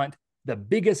 They want the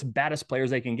biggest, baddest players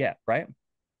they can get, right?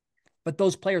 But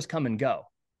those players come and go.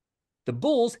 The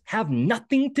Bulls have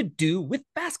nothing to do with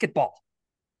basketball.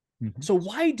 Mm-hmm. So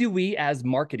why do we as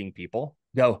marketing people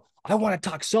go, I want to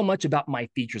talk so much about my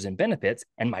features and benefits,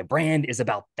 and my brand is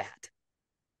about that?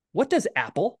 What does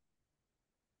Apple,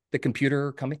 the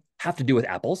computer company, have to do with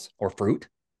apples or fruit?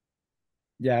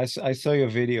 Yeah, I saw your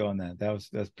video on that.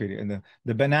 That's pretty. And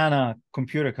the banana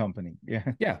computer company.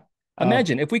 Yeah. Yeah.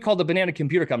 Imagine if we called the banana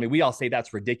computer company, we all say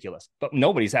that's ridiculous, but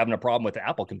nobody's having a problem with the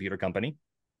Apple computer company.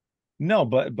 No,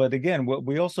 but again,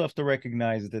 we also have to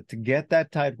recognize that to get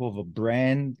that type of a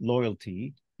brand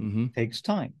loyalty takes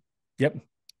time. Yep.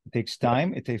 It takes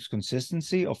time. It takes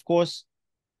consistency. Of course,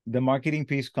 the marketing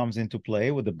piece comes into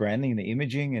play with the branding, the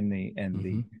imaging, and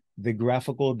the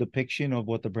graphical depiction of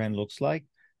what the brand looks like.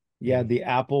 Yeah, the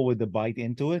Apple with the bite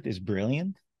into it is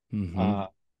brilliant.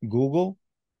 Google,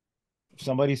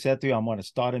 somebody said to you, I'm going to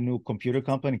start a new computer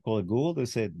company, call it Google. They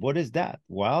said, what is that?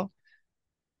 Well,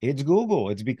 it's Google.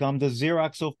 It's become the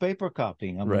Xerox of paper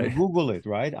copying. I'm going to Google it,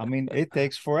 right? I mean, it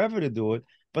takes forever to do it,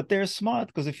 but they're smart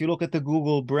because if you look at the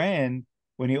Google brand,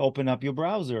 when you open up your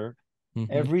browser,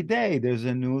 every day there's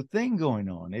a new thing going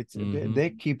on. It's they're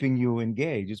keeping you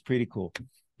engaged. It's pretty cool.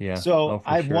 Yeah. So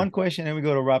I have one question, and we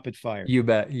go to rapid fire. You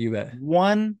bet.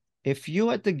 One, if you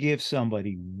had to give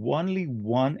somebody only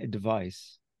one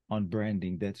advice on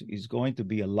branding that is going to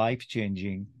be a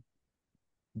life-changing,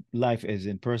 life as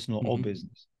in personal or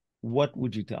business, what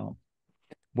would you tell them?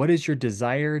 What is your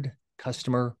desired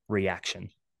customer reaction?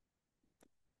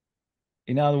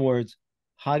 In other words,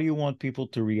 how do you want people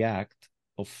to react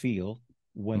or feel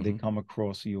when they come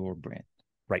across your brand?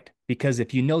 Right. Because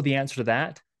if you know the answer to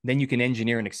that, then you can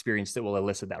engineer an experience that will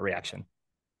elicit that reaction.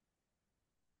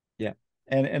 Yeah.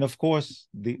 And of course,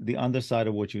 the underside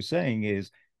of what you're saying is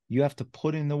you have to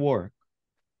put in the work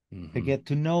to get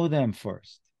to know them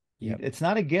first. Yep. It's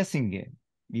not a guessing game.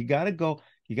 You gotta go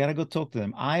talk to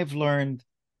them. I've learned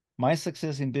my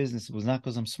success in business was not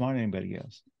because I'm smarter than anybody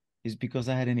else. It's because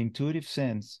I had an intuitive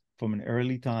sense from an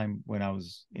early time when I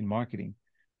was in marketing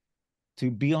to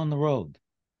be on the road.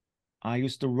 I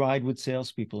used to ride with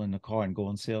salespeople in the car and go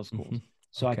on sales calls.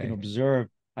 So I can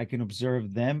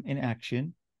observe them in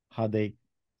action, how they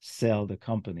sell the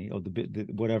company or the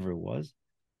whatever it was.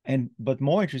 But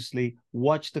more interestingly,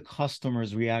 watch the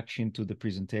customer's reaction to the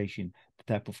presentation,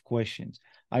 the type of questions.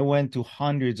 I went to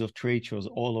hundreds of trade shows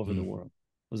all over the world.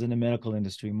 I was in the medical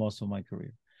industry most of my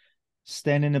career.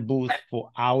 Stand in a booth for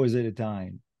hours at a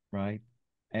time, right?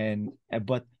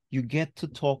 But you get to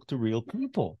talk to real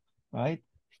people, right?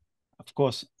 Of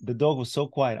course, the dog was so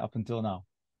quiet up until now.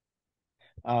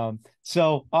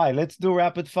 So, all right, let's do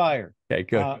rapid fire. Okay,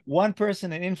 good. One person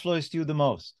that influenced you the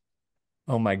most.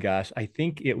 Oh my gosh, I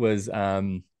think it was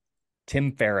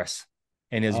Tim Ferriss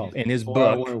in his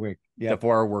book, The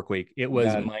 4-Hour Work Week. It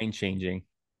was mind changing.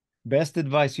 Best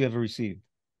advice you ever received?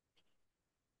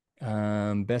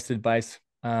 Best advice: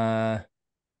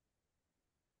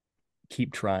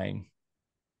 keep trying.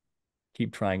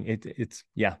 Keep trying.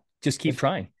 Just keep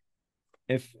trying.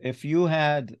 If you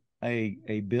had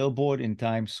a billboard in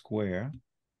Times Square,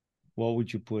 what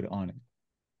would you put on it?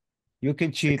 You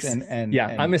can cheat and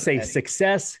I'm gonna say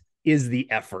success is the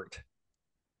effort.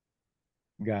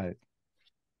 Got it.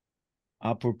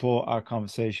 Apropos our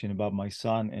conversation about my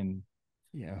son and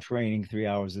training 3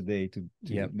 hours a day to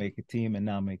make a team and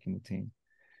now making a team.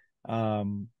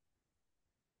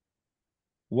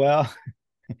 Well,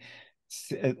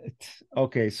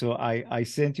 okay, so I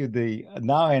sent you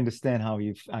now I understand how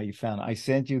you found it. I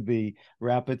sent you the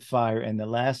rapid fire, and the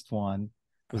last one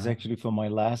was actually for my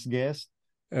last guest.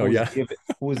 Oh, who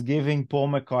was giving Paul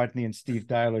McCartney and Steve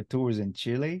Tyler tours in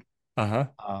Chile.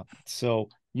 So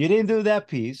you didn't do that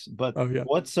piece, but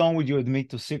what song would you admit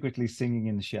to secretly singing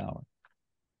in the shower?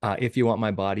 If You Want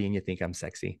My Body and You Think I'm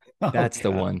Sexy. That's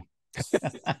the one.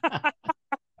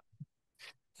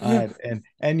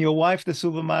 And your wife, the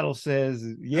supermodel, says,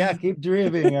 "Yeah, keep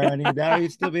dreaming, Ernie. That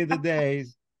used to be the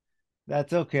days."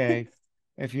 That's okay.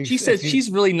 She says she's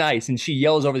really nice, and she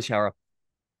yells over the shower,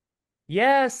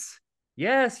 "Yes,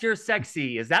 yes, you're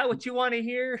sexy. Is that what you want to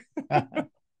hear?"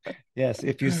 Yes,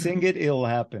 if you sing it, it'll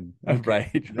happen.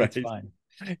 Okay, that's fine.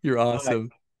 You're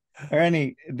awesome. Right.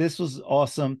 Ernie, this was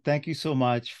awesome. Thank you so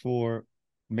much for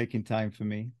making time for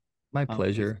me. My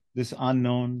pleasure. This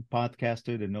unknown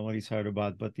podcaster that nobody's heard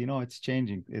about, but it's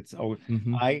changing.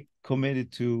 I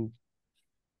committed to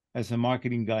as a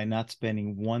marketing guy, not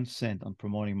spending 1 cent on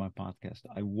promoting my podcast.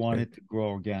 I want Great. it to grow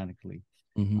organically.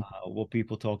 Hmm. What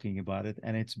people talking about it,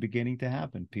 and it's beginning to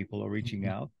happen. People are reaching Hmm.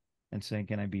 out and saying,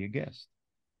 "Can I be a guest?"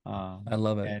 I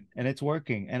love it. And it's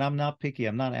working. And I'm not picky.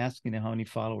 I'm not asking how many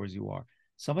followers you are.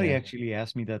 Somebody Yeah. actually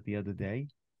asked me that the other day.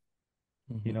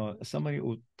 Hmm. Somebody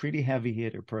who pretty heavy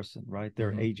hitter person, right?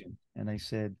 Their Hmm. agent, and I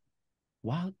said,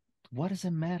 "Wow, what does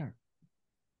it matter?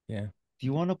 Yeah. Do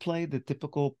you want to play the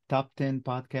typical top 10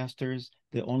 podcasters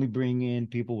that only bring in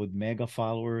people with mega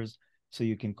followers so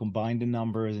you can combine the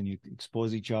numbers and you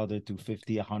expose each other to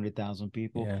 50, 100,000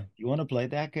 people? Yeah. You want to play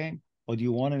that game? Or do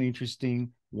you want an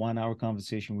interesting 1 hour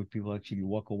conversation where people actually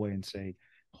walk away and say,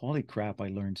 holy crap, I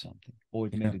learned something, or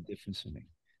it Yeah. made a difference for me? You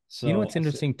know So what's I said,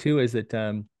 interesting too is that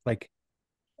like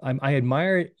I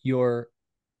admire your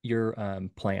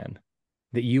plan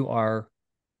that you are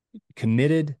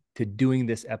committed to doing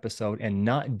this episode and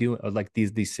not doing like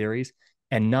these series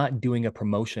and not doing a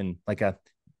promotion like a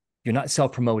you're not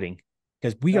self-promoting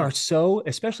because we are no, so,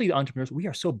 especially the entrepreneurs, we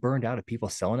are so burned out of people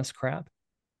selling us crap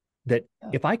that no.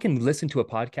 if I can listen to a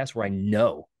podcast where I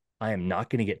know I am not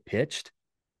going to get pitched,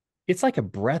 it's like a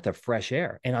breath of fresh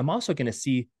air. And I'm also going to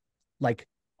see like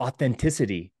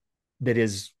authenticity that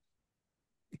is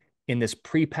in this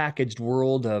prepackaged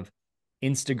world of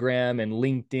Instagram and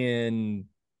LinkedIn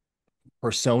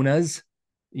personas,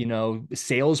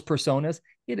 sales personas.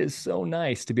 It is so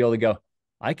nice to be able to go,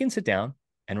 I can sit down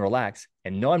and relax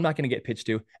and know I'm not going to get pitched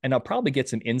to. And I'll probably get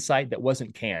some insight that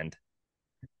wasn't canned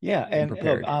Yeah, and and look,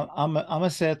 prepared. I'm a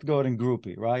Seth Godin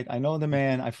groupie, right? I know the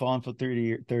man. I followed him for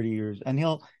 30 years, and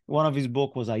he'll one of his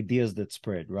book was Ideas That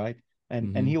Spread, right?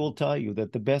 And Mm-hmm. he will tell you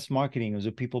that the best marketing is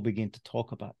when people begin to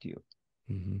talk about you.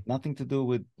 Mm-hmm. Nothing to do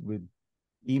with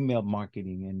email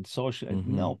marketing and social.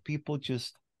 Mm-hmm. No, people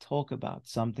just talk about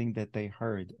something that they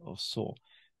heard or saw.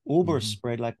 Uber Mm-hmm.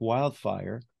 spread like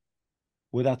wildfire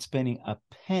without spending a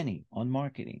penny on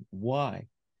marketing. Why?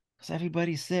 Because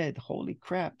everybody said, holy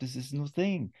crap, this is a new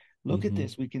thing. Look at Mm-hmm.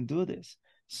 this. We can do this.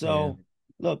 Yeah. So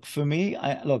look, for me,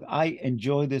 I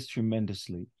enjoy this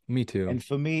tremendously. Me too. And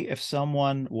for me, if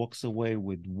someone walks away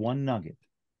with one nugget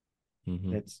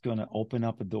Mm-hmm. that's going to open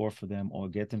up a door for them or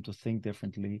get them to think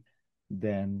differently,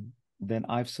 then then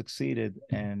I've succeeded.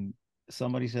 And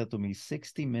somebody said to me,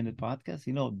 60-minute podcast,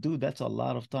 dude, that's a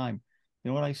lot of time. You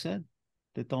know what I said?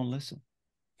 They don't listen.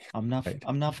 Right.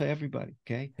 I'm not for everybody.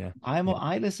 Okay. Yeah. Yeah.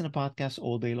 I listen to podcasts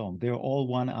all day long. They're all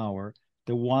 1 hour.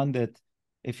 The one that,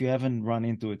 if you haven't run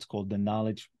into, it's called The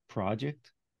Knowledge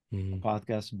Project, a Mm-hmm.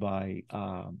 podcast by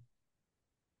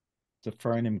the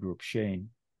Fernham Group, Shane.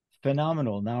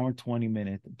 Phenomenal, an hour and 20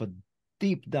 minutes, but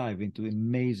deep dive into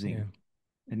Yeah.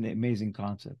 an amazing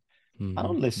concept. I Mm-hmm.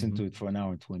 don't listen Mm-hmm. to it for an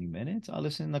hour and 20 minutes. I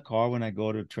listen in the car when I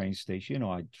go to the train station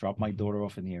or I drop my Mm-hmm. daughter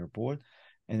off in the airport.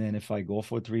 And then if I go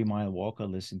for a 3 mile walk, I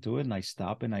listen to it and I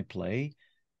stop and I play.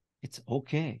 It's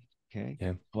okay. Okay.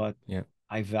 Yeah. But Yeah.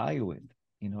 I value it.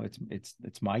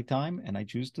 It's my time and I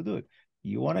choose to do it.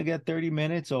 You want to get 30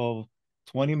 minutes of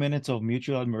 20 minutes of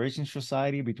mutual admiration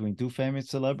society between two famous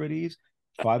celebrities,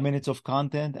 5 minutes of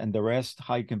content, and the rest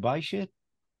how you can buy shit,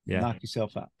 Yeah. knock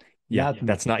yourself out. Yeah. Not me.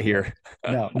 That's not No, here.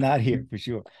 no, not here for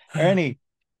sure. Ernie,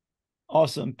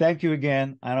 awesome. Thank you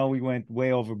again. I know we went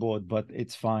way overboard, but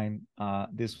it's fine.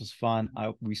 This was fun.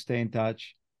 We stay in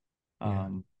touch. Yeah.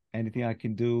 Um, Anything I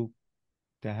can do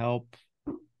to help,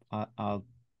 I'll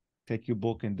take your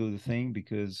book and do the thing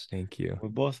because Thank you. we're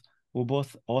both we're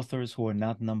both authors who are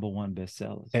not number one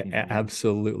bestsellers.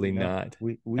 Absolutely not.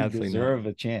 We Absolutely not. deserve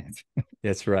a chance.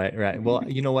 That's right. Right. Well,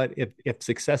 you know what? If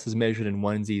success is measured in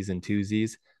onesies and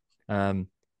twosies, um,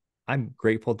 I'm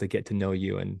grateful to get to know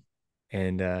you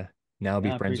and now be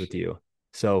I friends with appreciate it. you.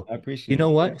 So, I you appreciate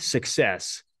know it. what?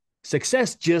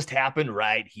 Success just happened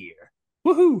right here.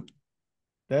 Woohoo!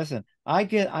 Listen, I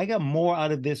got more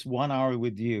out of this 1 hour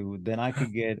with you than I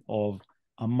could get of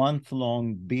a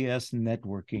month-long BS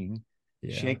networking,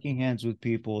 Yeah. shaking hands with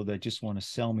people that just want to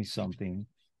sell me something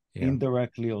Yeah.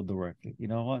 indirectly or directly. You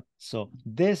know what? So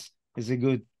this is a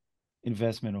good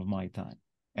investment of my time.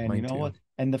 And you Mine know too. what?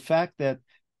 And the fact that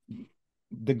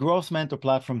the growth mentor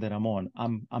platform that I'm on,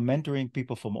 I'm mentoring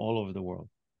people from all over the world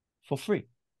for free.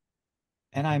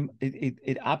 And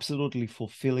it absolutely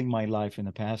fulfilling my life in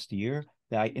the past year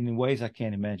that in ways I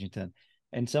can't imagine then.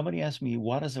 And somebody asked me,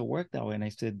 why does it work that way? And I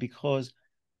said, because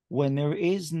when there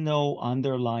is no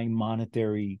underlying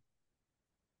monetary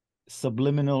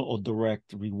subliminal or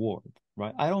direct reward,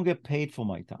 right? I don't get paid for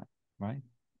my time, right?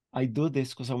 I do this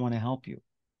because I want to help you.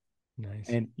 Nice.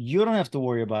 And you don't have to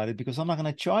worry about it because I'm not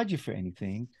going to charge you for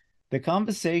anything. The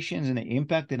conversations and the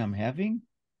impact that I'm having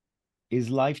is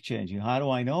life changing. How do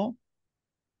I know?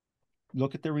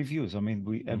 look at the reviews. I mean,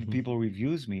 Mm-hmm. people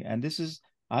reviews me, and this is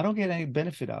I don't get any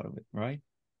benefit out of it, right?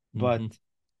 But Mm-hmm.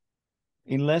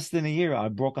 in less than a year, I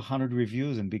broke 100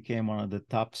 reviews and became one of the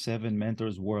top 7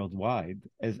 mentors worldwide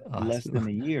as less Awesome. than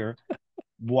a year.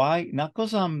 Why? Not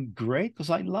because I'm great, because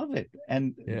I love it.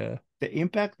 And Yeah. the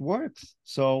impact works.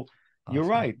 So you're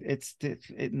Awesome.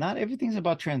 right. Not everything's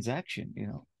about transaction,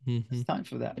 Mm-hmm. It's time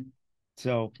for that.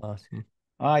 So, Awesome.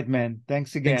 all right, man.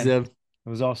 Thanks Thanks, again. Zeb. It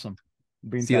was awesome.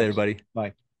 Be in See you later, touch. buddy.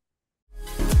 Bye.